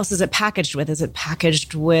 what else is it packaged with? Is it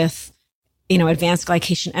packaged with advanced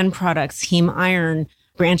glycation end products, heme iron,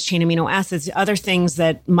 branched chain amino acids, other things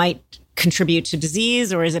that might contribute to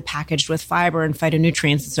disease, or is it packaged with fiber and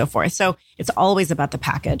phytonutrients and so forth? So it's always about the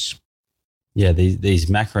package. Yeah, these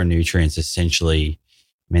macronutrients essentially,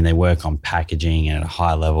 I mean, they work on packaging and at a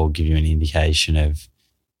high level give you an indication of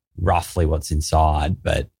roughly what's inside,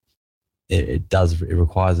 but it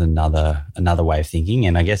requires another way of thinking.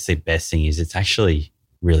 And I guess the best thing is it's actually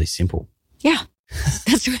really simple. Yeah.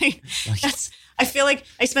 That's right. I feel like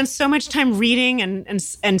I spend so much time reading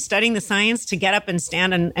and studying the science to get up and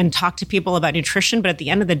stand and talk to people about nutrition. But at the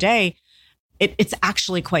end of the day, it's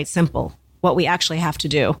actually quite simple what we actually have to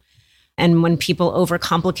do. And when people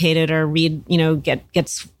overcomplicate it or read,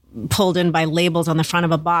 gets pulled in by labels on the front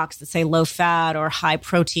of a box that say low fat or high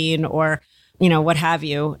protein or, what have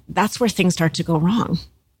you, that's where things start to go wrong.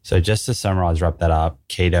 So just to summarize, wrap that up,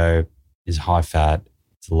 keto is high fat.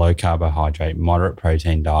 It's a low carbohydrate, moderate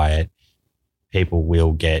protein diet. People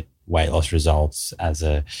will get weight loss results as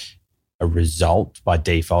a result by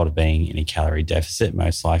default of being in a calorie deficit,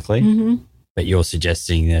 most likely. Mm-hmm. But you're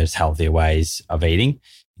suggesting there's healthier ways of eating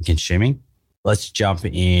and consuming. Let's jump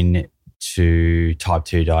in to type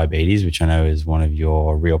 2 diabetes, which I know is one of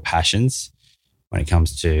your real passions when it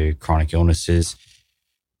comes to chronic illnesses.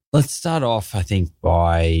 Let's start off, I think,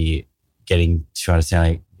 by getting to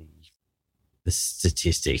understand the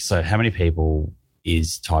statistics. So how many people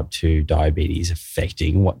is type 2 diabetes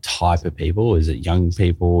affecting? What type of people? Is it young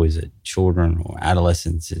people? Is it children or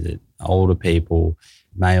adolescents? Is it older people,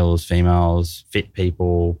 males, females, fit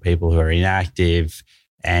people, people who are inactive?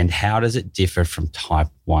 And how does it differ from type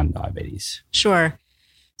 1 diabetes? Sure.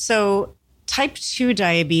 So type 2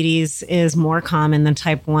 diabetes is more common than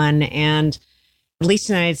type 1. And at least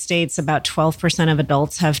in the United States, about 12% of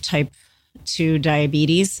adults have type 2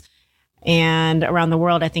 diabetes. And around the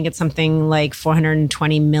world, I think it's something like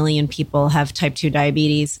 420 million people have type 2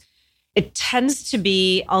 diabetes. It tends to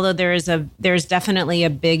be, although there's definitely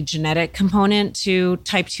a big genetic component to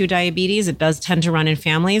type 2 diabetes, it does tend to run in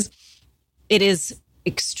families. It is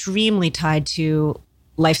extremely tied to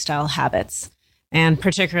lifestyle habits and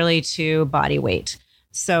particularly to body weight.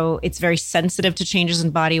 So it's very sensitive to changes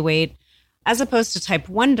in body weight, as opposed to type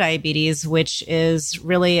 1 diabetes, which is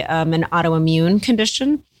really an autoimmune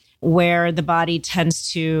condition where the body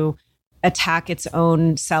tends to attack its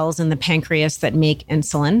own cells in the pancreas that make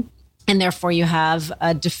insulin. And therefore you have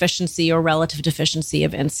a deficiency or relative deficiency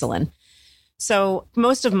of insulin. So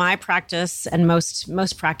most of my practice and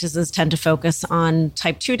most practices tend to focus on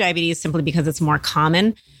type 2 diabetes simply because it's more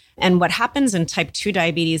common. And what happens in type 2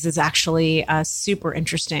 diabetes is actually super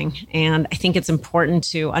interesting. And I think it's important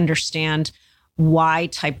to understand why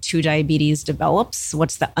type 2 diabetes develops,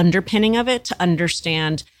 what's the underpinning of it, to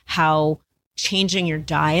understand how changing your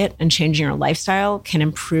diet and changing your lifestyle can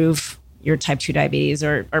improve your type 2 diabetes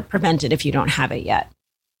or prevent it if you don't have it yet.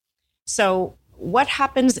 So what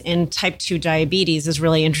happens in type 2 diabetes is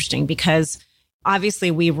really interesting because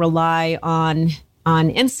obviously we rely on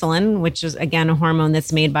insulin, which is, again, a hormone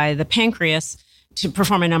that's made by the pancreas to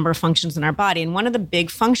perform a number of functions in our body. And one of the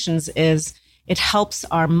big functions is it helps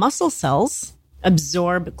our muscle cells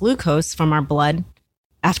absorb glucose from our blood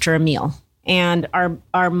after a meal. And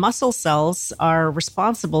our muscle cells are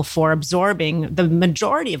responsible for absorbing the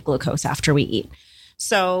majority of glucose after we eat.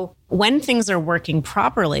 So when things are working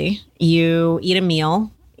properly, you eat a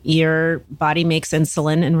meal, your body makes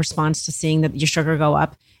insulin in response to seeing that your sugar go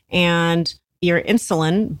up, and your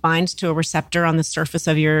insulin binds to a receptor on the surface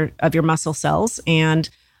of your muscle cells, and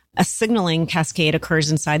a signaling cascade occurs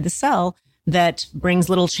inside the cell that brings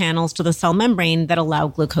little channels to the cell membrane that allow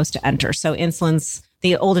glucose to enter. So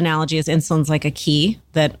the old analogy is insulin's like a key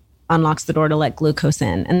that unlocks the door to let glucose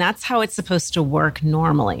in. And that's how it's supposed to work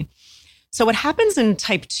normally. So what happens in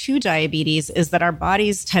type 2 diabetes is that our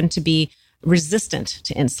bodies tend to be resistant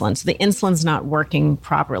to insulin. So the insulin's not working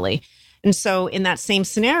properly. And so in that same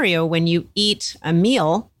scenario, when you eat a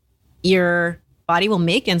meal, your body will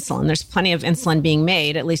make insulin. There's plenty of insulin being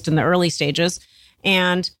made, at least in the early stages.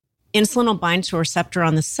 And insulin will bind to a receptor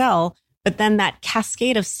on the cell, but then that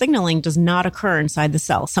cascade of signaling does not occur inside the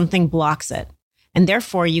cell. Something blocks it. And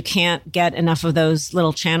therefore, you can't get enough of those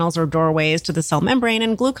little channels or doorways to the cell membrane,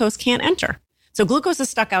 and glucose can't enter. So glucose is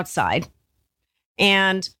stuck outside.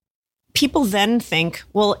 And people then think,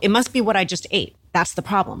 well, it must be what I just ate. That's the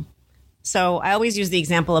problem. So I always use the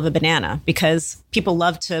example of a banana because people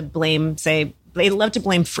love to blame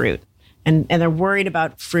fruit. And they're worried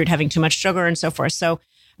about fruit having too much sugar and so forth. So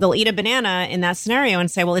they'll eat a banana in that scenario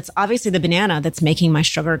and say, well, it's obviously the banana that's making my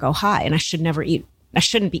sugar go high, and I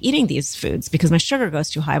shouldn't be eating these foods because my sugar goes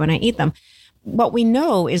too high when I eat them. What we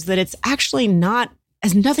know is that it's actually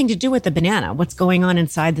has nothing to do with the banana, what's going on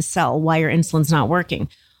inside the cell, why your insulin's not working.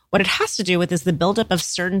 What it has to do with is the buildup of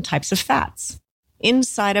certain types of fats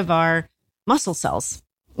inside of our muscle cells,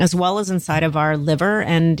 as well as inside of our liver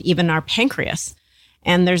and even our pancreas.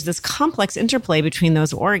 And there's this complex interplay between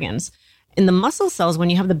those organs. In the muscle cells, when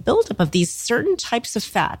you have the buildup of these certain types of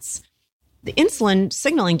fats, the insulin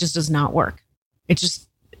signaling just does not work.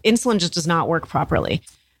 Insulin just does not work properly.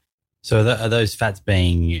 So are those fats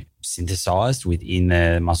being synthesized within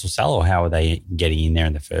the muscle cell, or how are they getting in there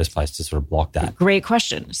in the first place to sort of block that? Great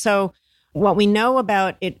question. So what we know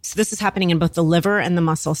about it, so this is happening in both the liver and the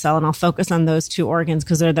muscle cell, and I'll focus on those two organs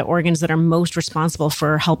because they're the organs that are most responsible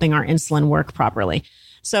for helping our insulin work properly.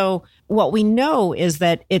 So what we know is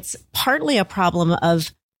that it's partly a problem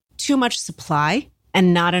of too much supply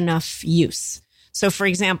and not enough use. So for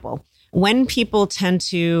example, when people tend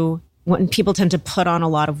to put on a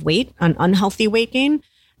lot of weight, an unhealthy weight gain,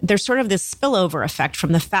 there's sort of this spillover effect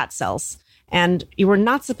from the fat cells. And you were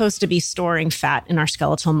not supposed to be storing fat in our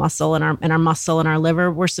skeletal muscle and our muscle and our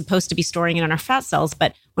liver. We're supposed to be storing it in our fat cells.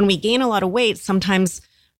 But when we gain a lot of weight, sometimes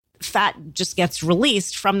fat just gets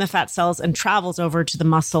released from the fat cells and travels over to the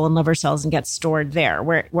muscle and liver cells and gets stored there,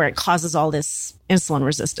 where it causes all this insulin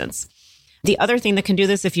resistance. The other thing that can do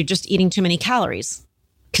this, if you're just eating too many calories.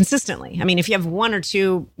 consistently. I mean, if you have one or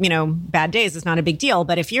two, bad days, it's not a big deal.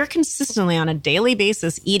 But if you're consistently on a daily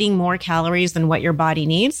basis eating more calories than what your body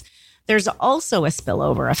needs, there's also a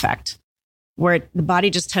spillover effect where the body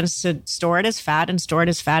just tends to store it as fat and store it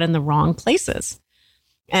as fat in the wrong places.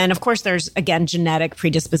 And of course, there's, again, genetic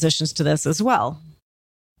predispositions to this as well.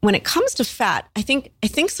 When it comes to fat, I think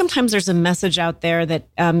sometimes there's a message out there that,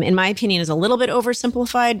 in my opinion, is a little bit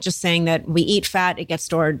oversimplified, just saying that we eat fat, it gets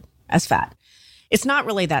stored as fat. It's not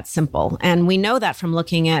really that simple. And we know that from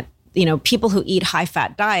looking at, people who eat high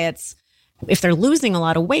fat diets, if they're losing a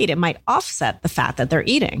lot of weight, it might offset the fat that they're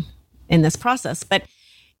eating in this process. But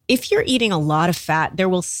if you're eating a lot of fat, there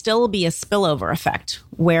will still be a spillover effect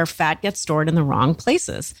where fat gets stored in the wrong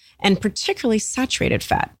places, and particularly saturated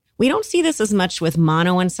fat. We don't see this as much with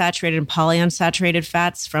monounsaturated and polyunsaturated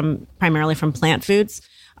fats primarily from plant foods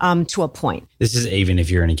to a point. This is even if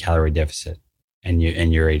you're in a calorie deficit and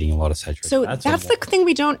you're eating a lot of saturated fats. So that's the thing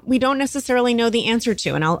we don't necessarily know the answer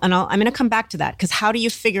to, and I'm going to come back to that, because how do you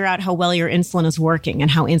figure out how well your insulin is working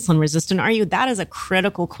and how insulin resistant are you? That is a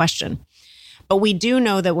critical question. But we do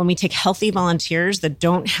know that when we take healthy volunteers that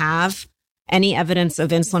don't have any evidence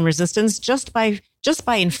of insulin resistance, just by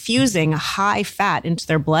infusing high fat into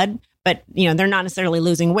their blood, but they're not necessarily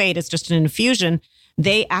losing weight, it's just an infusion,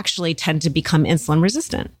 they actually tend to become insulin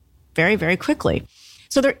resistant very, very quickly.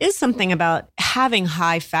 So there is something about having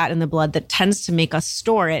high fat in the blood that tends to make us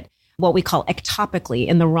store it, what we call ectopically,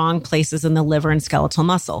 in the wrong places in the liver and skeletal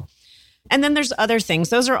muscle. And then there's other things.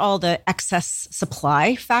 Those are all the excess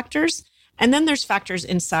supply factors. And then there's factors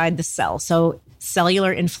inside the cell. So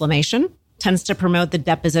cellular inflammation tends to promote the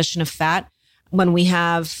deposition of fat when we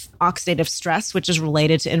have oxidative stress, which is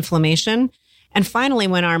related to inflammation. And finally,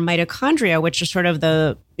 when our mitochondria, which are sort of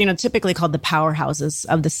the, typically called the powerhouses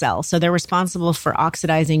of the cell, so they're responsible for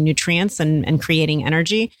oxidizing nutrients and creating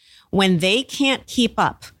energy, when they can't keep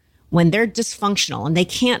up, when they're dysfunctional and they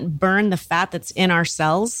can't burn the fat that's in our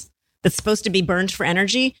cells that's supposed to be burned for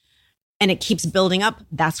energy, and it keeps building up,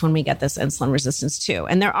 that's when we get this insulin resistance too.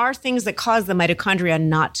 And there are things that cause the mitochondria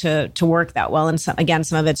not to work that well. And some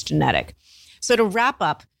of it's genetic. So to wrap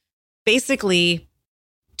up, basically,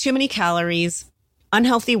 too many calories,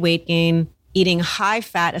 unhealthy weight gain, eating high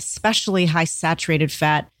fat, especially high saturated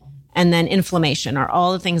fat, and then inflammation are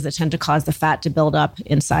all the things that tend to cause the fat to build up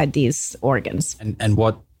inside these organs. And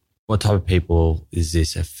what type of people is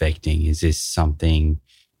this affecting? Is this something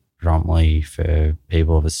predominantly for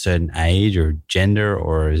people of a certain age or gender,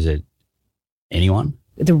 or is it anyone?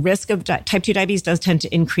 The risk of type 2 diabetes does tend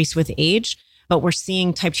to increase with age, but we're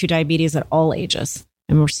seeing type 2 diabetes at all ages.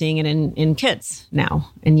 And we're seeing it in kids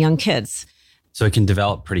now, in young kids. So it can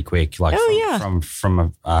develop pretty quick,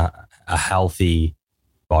 from a healthy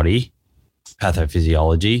body,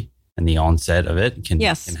 pathophysiology, and the onset of it can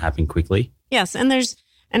happen quickly. Yes,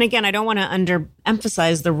 and again, I don't want to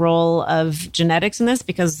underemphasize the role of genetics in this,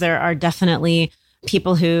 because there are definitely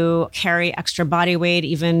people who carry extra body weight,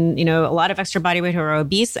 even, a lot of extra body weight who are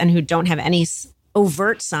obese and who don't have any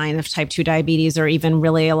overt sign of type 2 diabetes or even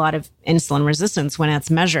really a lot of insulin resistance when it's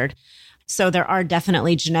measured. So there are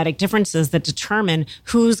definitely genetic differences that determine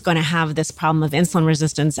who's going to have this problem of insulin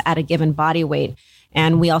resistance at a given body weight.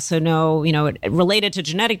 And we also know, related to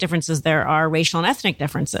genetic differences, there are racial and ethnic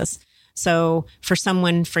differences. So for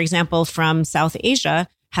someone, for example, from South Asia,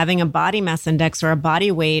 having a body mass index or a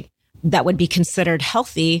body weight that would be considered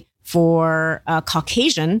healthy for a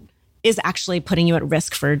Caucasian is actually putting you at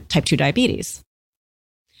risk for type 2 diabetes.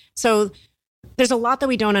 So there's a lot that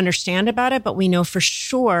we don't understand about it, but we know for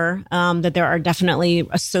sure that there are definitely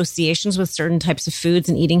associations with certain types of foods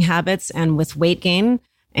and eating habits and with weight gain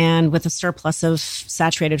and with a surplus of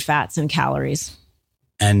saturated fats and calories.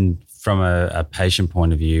 And from a patient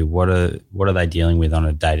point of view, what are they dealing with on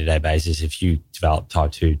a day-to-day basis if you develop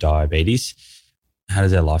type 2 diabetes? How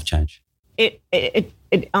does their life change?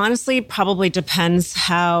 It honestly probably depends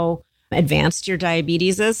how advanced your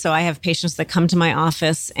diabetes is. So I have patients that come to my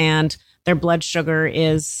office and their blood sugar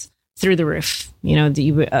is through the roof.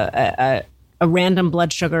 A random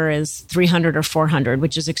blood sugar is 300 or 400,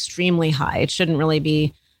 which is extremely high. It shouldn't really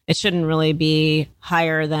be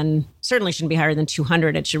higher than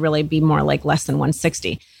 200. It should really be more like less than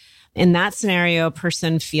 160. In that scenario, a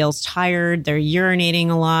person feels tired, they're urinating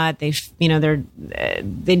a lot, they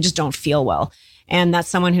just don't feel well. And that's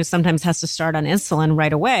someone who sometimes has to start on insulin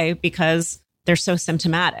right away because they're so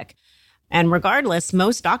symptomatic. And regardless,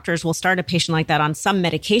 most doctors will start a patient like that on some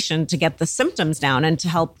medication to get the symptoms down and to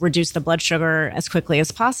help reduce the blood sugar as quickly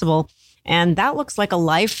as possible. And that looks like a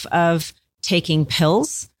life of taking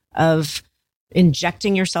pills, of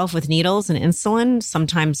injecting yourself with needles and insulin,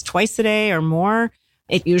 sometimes twice a day or more,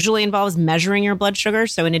 It usually involves measuring your blood sugar.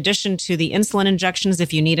 So in addition to the insulin injections,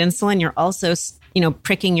 if you need insulin, you're also,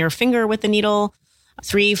 pricking your finger with the needle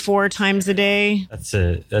 3-4 times a day. That's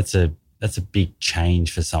a big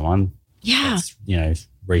change for someone. Yeah. That's,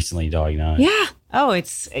 recently diagnosed. Yeah. Oh,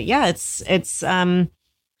 it's a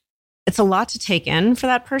lot to take in for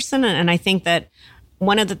that person. And I think that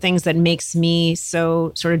one of the things that makes me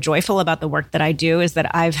so sort of joyful about the work that I do is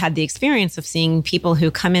that I've had the experience of seeing people who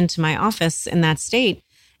come into my office in that state.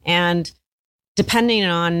 And depending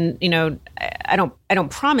on, I don't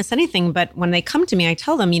promise anything, but when they come to me, I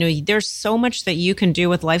tell them, there's so much that you can do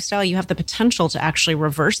with lifestyle. You have the potential to actually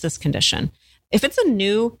reverse this condition. If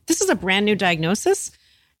this is a brand new diagnosis,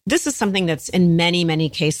 this is something that's in many, many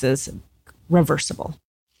cases reversible.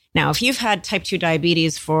 Now, if you've had type 2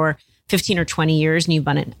 diabetes for 15 or 20 years and you've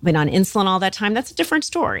been on insulin all that time, that's a different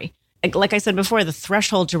story. Like I said before, the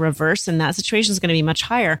threshold to reverse in that situation is going to be much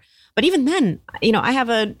higher. But even then, I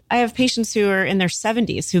have patients who are in their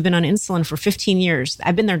 70s who've been on insulin for 15 years.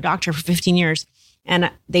 I've been their doctor for 15 years.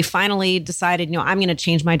 And they finally decided, I'm going to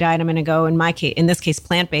change my diet. I'm going to go, in this case,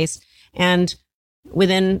 plant-based. And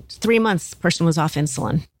within 3 months, the person was off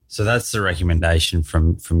insulin. So that's the recommendation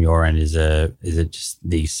from your end. Is it just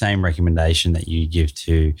the same recommendation that you give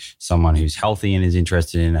to someone who's healthy and is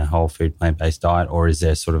interested in a whole food plant-based diet, or is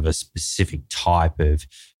there sort of a specific type of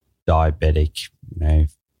diabetic,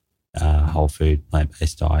 whole food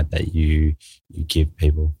plant-based diet that you give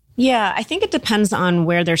people? Yeah, I think it depends on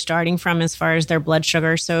where they're starting from as far as their blood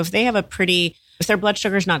sugar. So if they have if their blood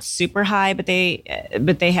sugar is not super high, but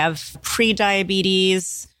they have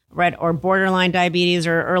pre-diabetes, right, or borderline diabetes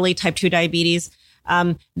or early type 2 diabetes,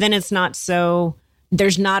 then there's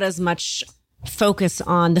not as much focus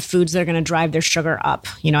on the foods that are going to drive their sugar up.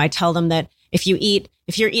 I tell them that if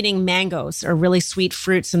you're eating mangoes or really sweet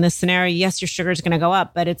fruits in this scenario, yes, your sugar is going to go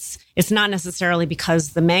up, but it's not necessarily because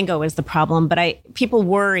the mango is the problem. But people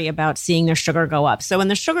worry about seeing their sugar go up. So when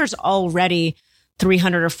the sugar's already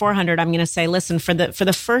 300 or 400, I'm going to say, listen, for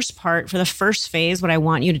the first phase, what I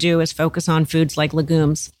want you to do is focus on foods like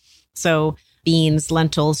legumes. So beans,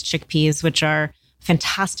 lentils, chickpeas, which are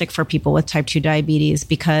fantastic for people with type 2 diabetes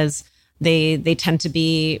because they tend to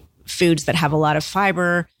be foods that have a lot of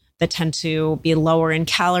fiber, that tend to be lower in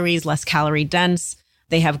calories, less calorie dense.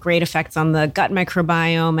 They have great effects on the gut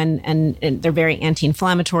microbiome and they're very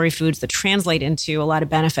anti-inflammatory foods that translate into a lot of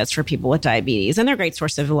benefits for people with diabetes. And they're a great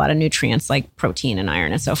source of a lot of nutrients like protein and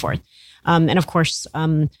iron and so forth. And of course,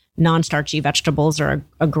 non-starchy vegetables are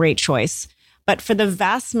a great choice. But for the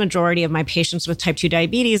vast majority of my patients with type 2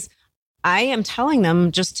 diabetes, I am telling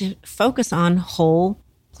them just to focus on whole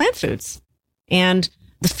plant foods. And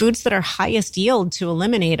the foods that are highest yield to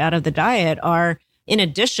eliminate out of the diet are, in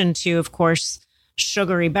addition to, of course,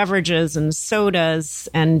 sugary beverages and sodas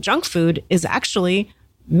and junk food, is actually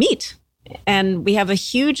meat. And we have a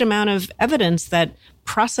huge amount of evidence that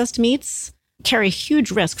processed meats carry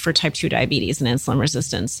huge risk for type 2 diabetes and insulin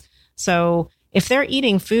resistance. So if they're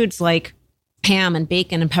eating foods like ham and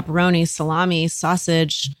bacon and pepperoni, salami,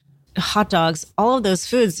 sausage, hot dogs, all of those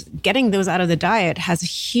foods, getting those out of the diet has a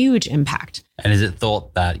huge impact. And is it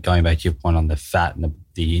thought that, going back to your point on the fat and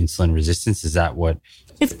the insulin resistance, is that what?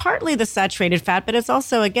 It's partly the saturated fat, but it's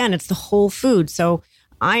also, again, it's the whole food. So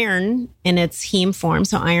iron in its heme form,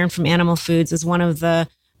 so iron from animal foods is one of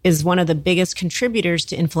the biggest contributors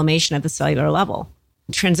to inflammation at the cellular level.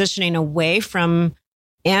 Transitioning away from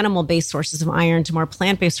animal-based sources of iron to more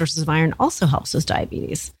plant-based sources of iron also helps with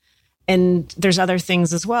diabetes. And there's other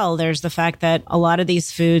things as well. There's the fact that a lot of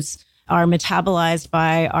these foods are metabolized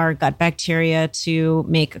by our gut bacteria to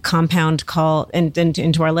make a compound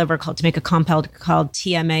into our liver to make a compound called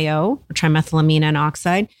TMAO, or trimethylamine N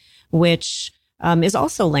oxide, which is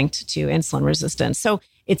also linked to insulin resistance. So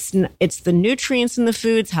it's the nutrients in the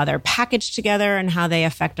foods, how they're packaged together, and how they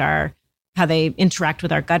how they interact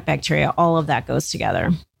with our gut bacteria. All of that goes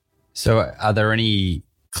together. So are there any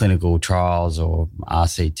clinical trials or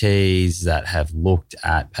RCTs that have looked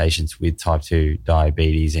at patients with type 2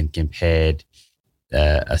 diabetes and compared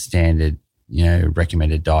a standard,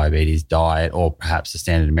 recommended diabetes diet, or perhaps a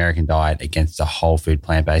standard American diet, against a whole food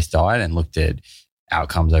plant-based diet and looked at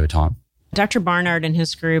outcomes over time? Dr. Barnard and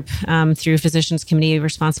his group, through Physicians Committee of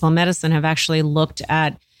Responsible Medicine, have actually looked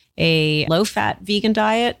at a low-fat vegan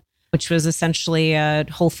diet, which was essentially a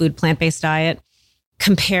whole food plant-based diet,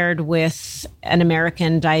 compared with an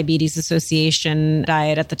American Diabetes Association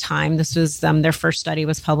diet at the time. This was their first study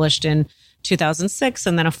was published in 2006,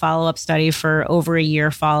 and then a follow-up study for over a year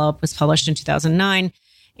follow-up was published in 2009.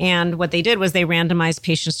 And what they did was they randomized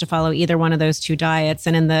patients to follow either one of those two diets.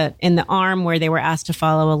 And in the arm where they were asked to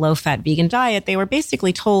follow a low-fat vegan diet, they were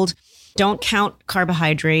basically told, Don't count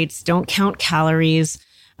carbohydrates, don't count calories,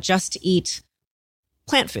 just eat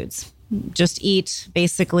plant foods. Just eat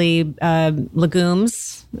basically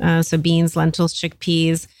legumes, so beans, lentils,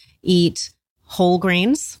 chickpeas, eat whole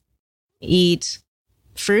grains, eat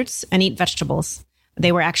fruits, and eat vegetables.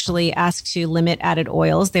 They were actually asked to limit added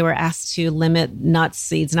oils. They were asked to limit nuts,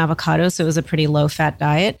 seeds, and avocados. So it was a pretty low-fat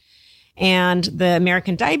diet. And the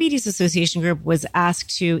American Diabetes Association group was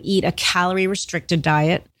asked to eat a calorie-restricted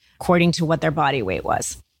diet according to what their body weight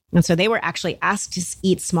was. And so they were actually asked to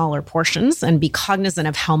eat smaller portions and be cognizant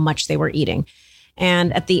of how much they were eating.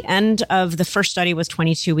 And at the end of the first study was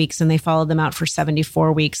 22 weeks, and they followed them out for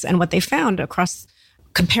 74 weeks. And what they found across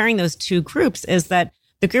comparing those two groups is that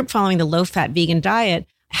the group following the low-fat vegan diet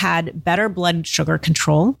had better blood sugar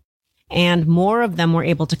control, and more of them were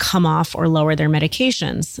able to come off or lower their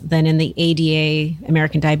medications than in the ADA,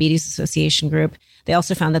 American Diabetes Association group. They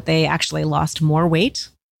also found that they actually lost more weight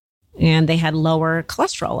and they had lower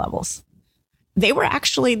cholesterol levels.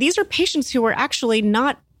 These are patients who were actually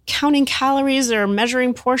not counting calories or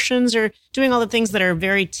measuring portions or doing all the things that are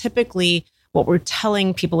very typically what we're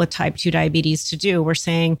telling people with type 2 diabetes to do. We're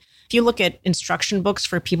saying, if you look at instruction books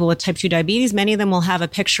for people with type 2 diabetes, many of them will have a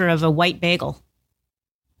picture of a white bagel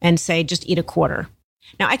and say, just eat a quarter.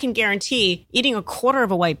 Now, I can guarantee eating a quarter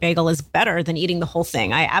of a white bagel is better than eating the whole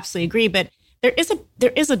thing. I absolutely agree, but there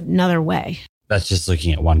is another way. That's just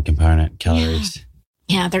looking at one component, calories.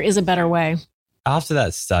 Yeah, there is a better way. After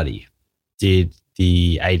that study, did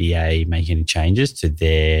the ADA make any changes to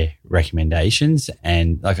their recommendations?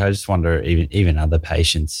 And I just wonder, even other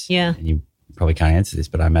patients, and you probably can't answer this,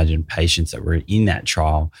 but I imagine patients that were in that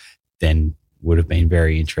trial then would have been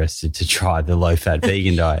very interested to try the low-fat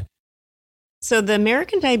vegan diet. So the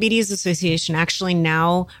American Diabetes Association actually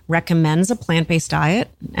now recommends a plant-based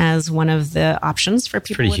diet as one of the options for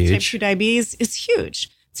people with type 2 diabetes. It's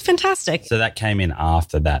huge. It's fantastic. So that came in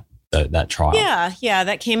after that trial. Yeah,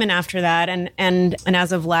 that came in after that. And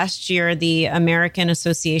as of last year, the American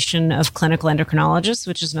Association of Clinical Endocrinologists,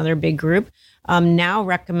 which is another big group, now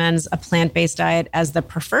recommends a plant-based diet as the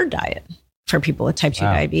preferred diet for people with type 2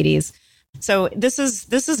 diabetes. So this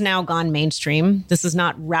is now gone mainstream. This is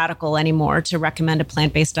not radical anymore to recommend a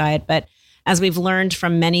plant-based diet. But as we've learned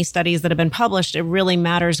from many studies that have been published, it really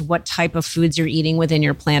matters what type of foods you're eating within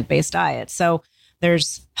your plant-based diet. So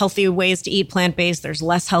there's healthy ways to eat plant-based. There's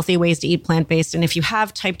less healthy ways to eat plant-based. And if you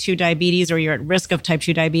have type 2 diabetes or you're at risk of type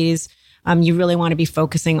 2 diabetes, you really want to be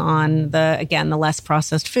focusing on the less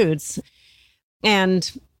processed foods. And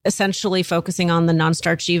essentially focusing on the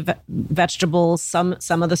non-starchy vegetables, some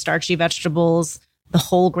of the starchy vegetables, the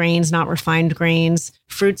whole grains, not refined grains.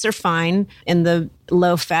 Fruits are fine. In the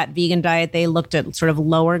low-fat vegan diet, they looked at sort of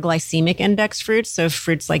lower glycemic index fruits, so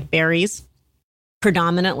fruits like berries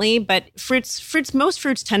predominantly. But most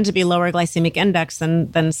fruits tend to be lower glycemic index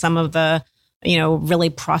than some of the really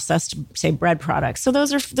processed, say, bread products. So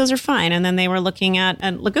those are fine. And then they were looking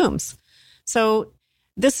at legumes. So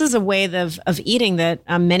this is a way of eating that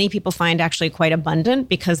many people find actually quite abundant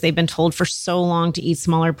because they've been told for so long to eat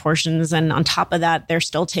smaller portions. And on top of that, they're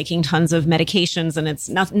still taking tons of medications,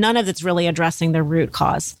 and none of it's really addressing the root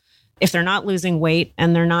cause. If they're not losing weight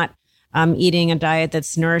and they're not eating a diet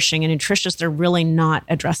that's nourishing and nutritious, they're really not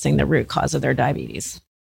addressing the root cause of their diabetes.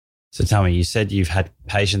 So tell me, you said you've had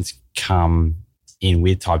patients come in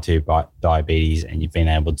with type 2 diabetes and you've been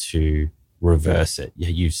able to reverse it.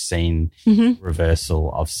 You've seen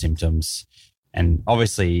reversal of symptoms. And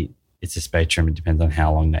obviously it's a spectrum. It depends on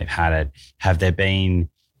how long they've had it. Have there been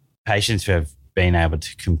patients who have been able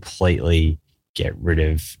to completely get rid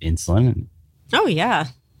of insulin? Oh, yeah,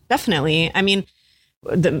 definitely. I mean,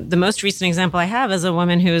 the most recent example I have is a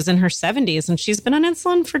woman who is in her 70s and she's been on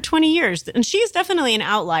insulin for 20 years. And she's definitely an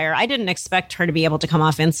outlier. I didn't expect her to be able to come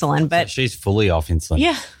off insulin, but so she's fully off insulin.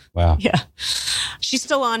 Yeah. Wow. Yeah. She's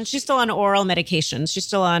still on oral medications. She's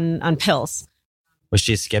still on pills. Was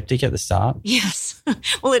she a skeptic at the start? Yes.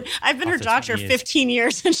 Well, I've been her doctor 15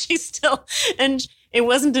 years and it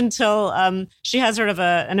wasn't until she has sort of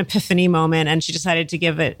an epiphany moment and she decided to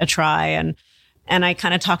give it a try. And I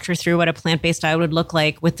kind of talked her through what a plant-based diet would look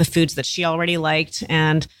like with the foods that she already liked.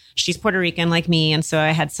 And she's Puerto Rican like me. And so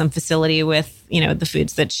I had some facility with, the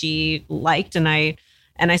foods that she liked. And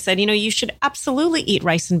I said, you should absolutely eat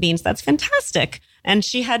rice and beans. That's fantastic. And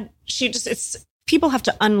people have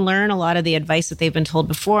to unlearn a lot of the advice that they've been told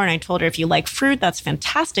before. And I told her, if you like fruit, that's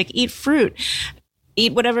fantastic. Eat fruit.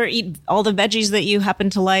 Eat all the veggies that you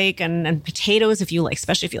happen to like and potatoes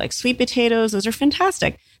especially if you like sweet potatoes, those are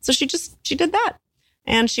fantastic. So she did that.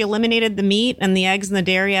 And she eliminated the meat and the eggs and the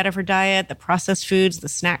dairy out of her diet, the processed foods, the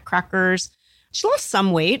snack crackers. She lost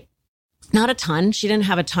some weight, Not a ton. She didn't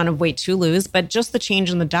have a ton of weight to lose, but just the change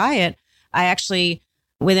in the diet. I actually,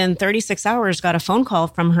 within 36 hours, got a phone call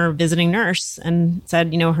from her visiting nurse and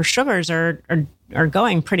said, her sugars are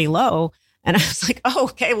going pretty low. And I was like, oh,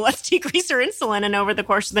 okay, well, let's decrease her insulin. And over the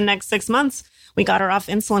course of the next 6 months, we got her off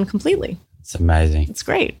insulin completely. It's amazing. It's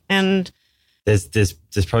great. And there's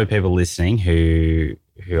probably people listening who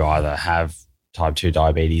either have type 2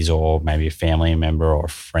 diabetes or maybe a family member or a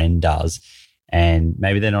friend does. And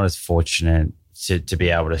maybe they're not as fortunate to be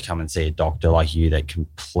able to come and see a doctor like you that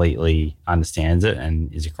completely understands it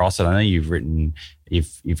and is across it. I know you've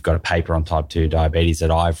got a paper on type 2 diabetes that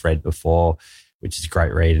I've read before, which is a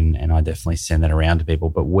great read, and I definitely send that around to people.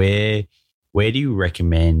 But where do you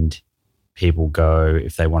recommend people go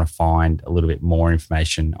if they want to find a little bit more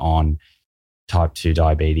information on type 2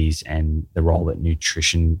 diabetes and the role that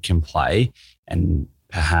nutrition can play, and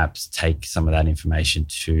perhaps take some of that information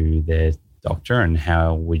to their doctor? And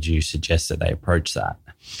how would you suggest that they approach that?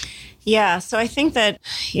 Yeah, so I think that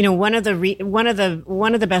one of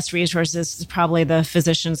the best resources is probably the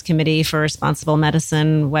Physicians Committee for Responsible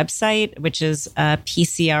Medicine website, which is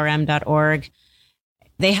pcrm.org.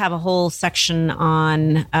 They have a whole section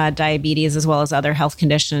on diabetes as well as other health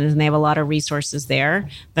conditions, and they have a lot of resources there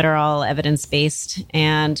that are all evidence-based.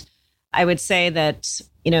 And I would say that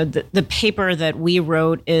the paper that we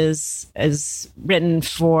wrote is written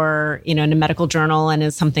for in a medical journal and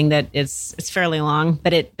is something that it's fairly long,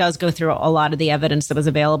 but it does go through a lot of the evidence that was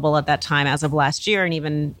available at that time as of last year,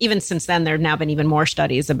 and even since then there have now been even more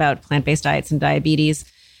studies about plant-based diets and diabetes.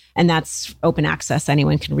 And that's open access.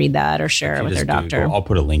 Anyone can read that or share it with their doctor. I'll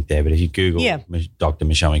put a link there, but if you Google Dr.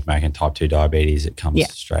 Michelle McMacken type 2 diabetes, it comes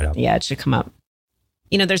straight up. Yeah, it should come up.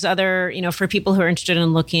 There's other, for people who are interested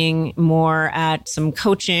in looking more at some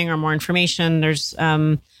coaching or more information, there's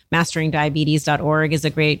masteringdiabetes.org is a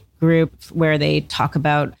great group where they talk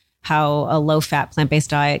about how a low-fat plant-based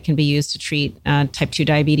diet can be used to treat type 2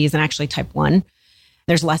 diabetes and actually type 1.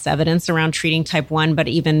 There's less evidence around treating type 1, but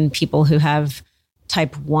even people who have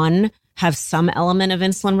type 1 have some element of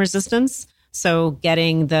insulin resistance. So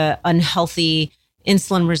getting the unhealthy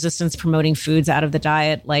insulin resistance promoting foods out of the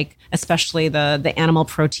diet, like especially the animal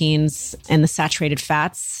proteins and the saturated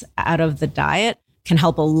fats out of the diet, can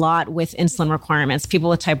help a lot with insulin requirements. People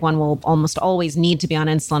with type 1 will almost always need to be on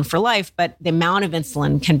insulin for life, but the amount of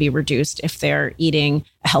insulin can be reduced if they're eating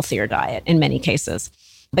a healthier diet in many cases.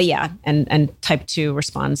 But yeah, and type 2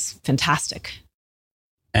 responds fantastic.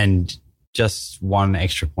 And just one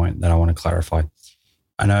extra point that I want to clarify.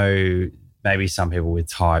 I know maybe some people with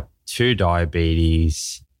type 2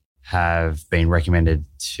 diabetes have been recommended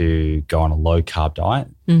to go on a low-carb diet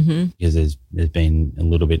because there's been a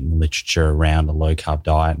little bit in the literature around a low-carb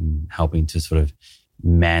diet and helping to sort of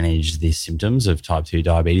manage the symptoms of type 2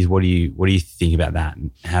 diabetes. What do you think about that?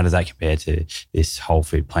 And how does that compare to this whole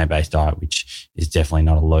food plant-based diet, which is definitely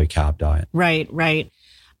not a low-carb diet? Right.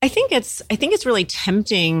 I think it's really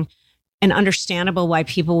tempting and understandable why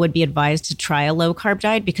people would be advised to try a low-carb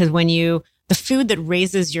diet, because the food that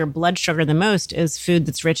raises your blood sugar the most is food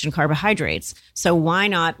that's rich in carbohydrates. So why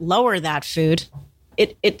not lower that food?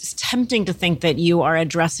 It's tempting to think that you are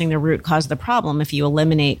addressing the root cause of the problem if you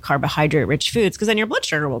eliminate carbohydrate-rich foods, because then your blood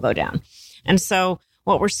sugar will go down. And so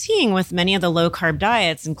what we're seeing with many of the low-carb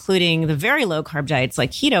diets, including the very low-carb diets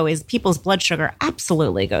like keto, is people's blood sugar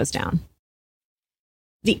absolutely goes down.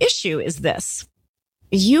 The issue is this.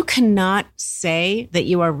 You cannot say that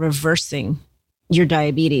you are reversing your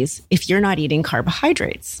diabetes if you're not eating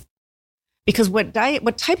carbohydrates. Because what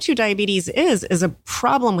type 2 diabetes is a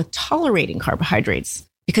problem with tolerating carbohydrates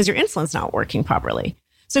because your insulin's not working properly.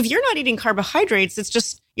 So if you're not eating carbohydrates,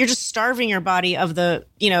 you're just starving your body of the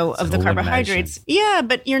carbohydrates. Yeah,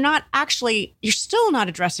 but you're still not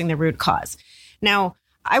addressing the root cause. Now,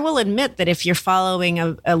 I will admit that if you're following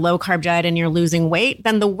a low carb diet and you're losing weight,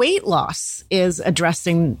 then the weight loss is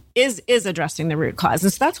addressing the root cause.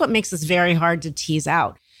 And so that's what makes this very hard to tease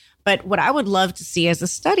out. But what I would love to see is a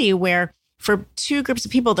study where for two groups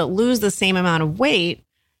of people that lose the same amount of weight,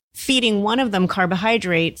 feeding one of them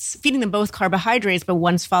carbohydrates, feeding them both carbohydrates, but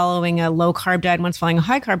one's following a low carb diet, one's following a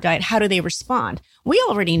high carb diet, how do they respond? We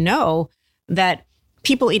already know that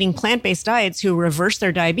people eating plant-based diets who reverse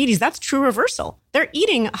their diabetes, that's true reversal. They're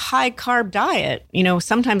eating a high carb diet,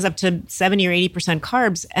 sometimes up to 70 or 80%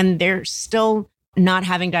 carbs, and they're still not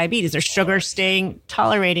having diabetes. Their sugar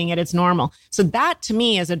tolerating it, it's normal. So that to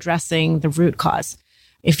me is addressing the root cause.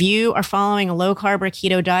 If you are following a low carb or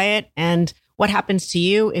keto diet, and what happens to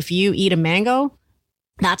you if you eat a mango,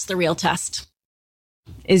 that's the real test.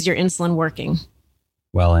 Is your insulin working?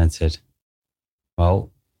 Well answered.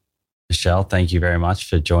 Well, Michelle, thank you very much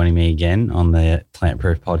for joining me again on the Plant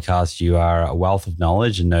Proof podcast. You are a wealth of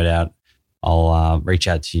knowledge, and no doubt I'll reach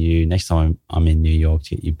out to you next time I'm in New York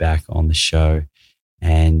to get you back on the show.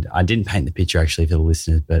 And I didn't paint the picture actually for the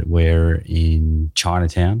listeners, but we're in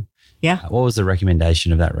Chinatown. Yeah. What was the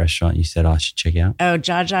recommendation of that restaurant you said I should check out? Oh,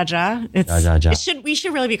 Ja Ja Ja. We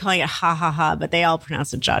should really be calling it Ha Ha Ha, but they all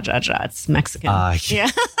pronounce it Ja Ja Ja. It's Mexican. Okay. Yeah.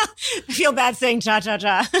 I feel bad saying Ja Ja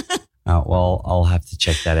Ja. Well, I'll have to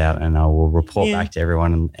check that out, and I will report back to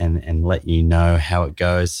everyone and let you know how it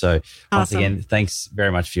goes. So once again, thanks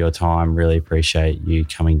very much for your time. Really appreciate you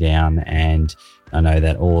coming down, and I know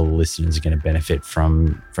that all the listeners are going to benefit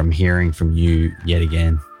from hearing from you yet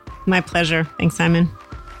again. My pleasure. Thanks, Simon.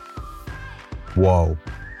 Whoa.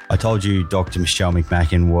 I told you Dr. Michelle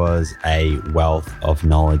McMacken was a wealth of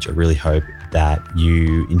knowledge. I really hope that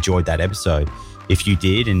you enjoyed that episode. If you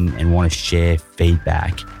did and want to share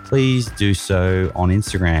feedback, please do so on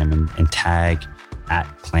Instagram and tag at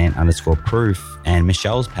plant_proof and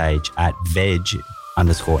Michelle's page at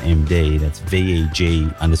veg_MD. That's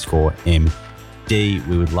VEG_MD.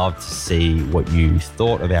 We would love to see what you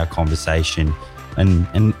thought of our conversation.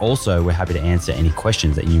 And also, we're happy to answer any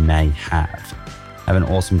questions that you may have. Have an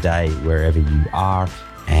awesome day wherever you are.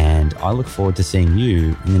 And I look forward to seeing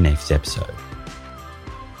you in the next episode.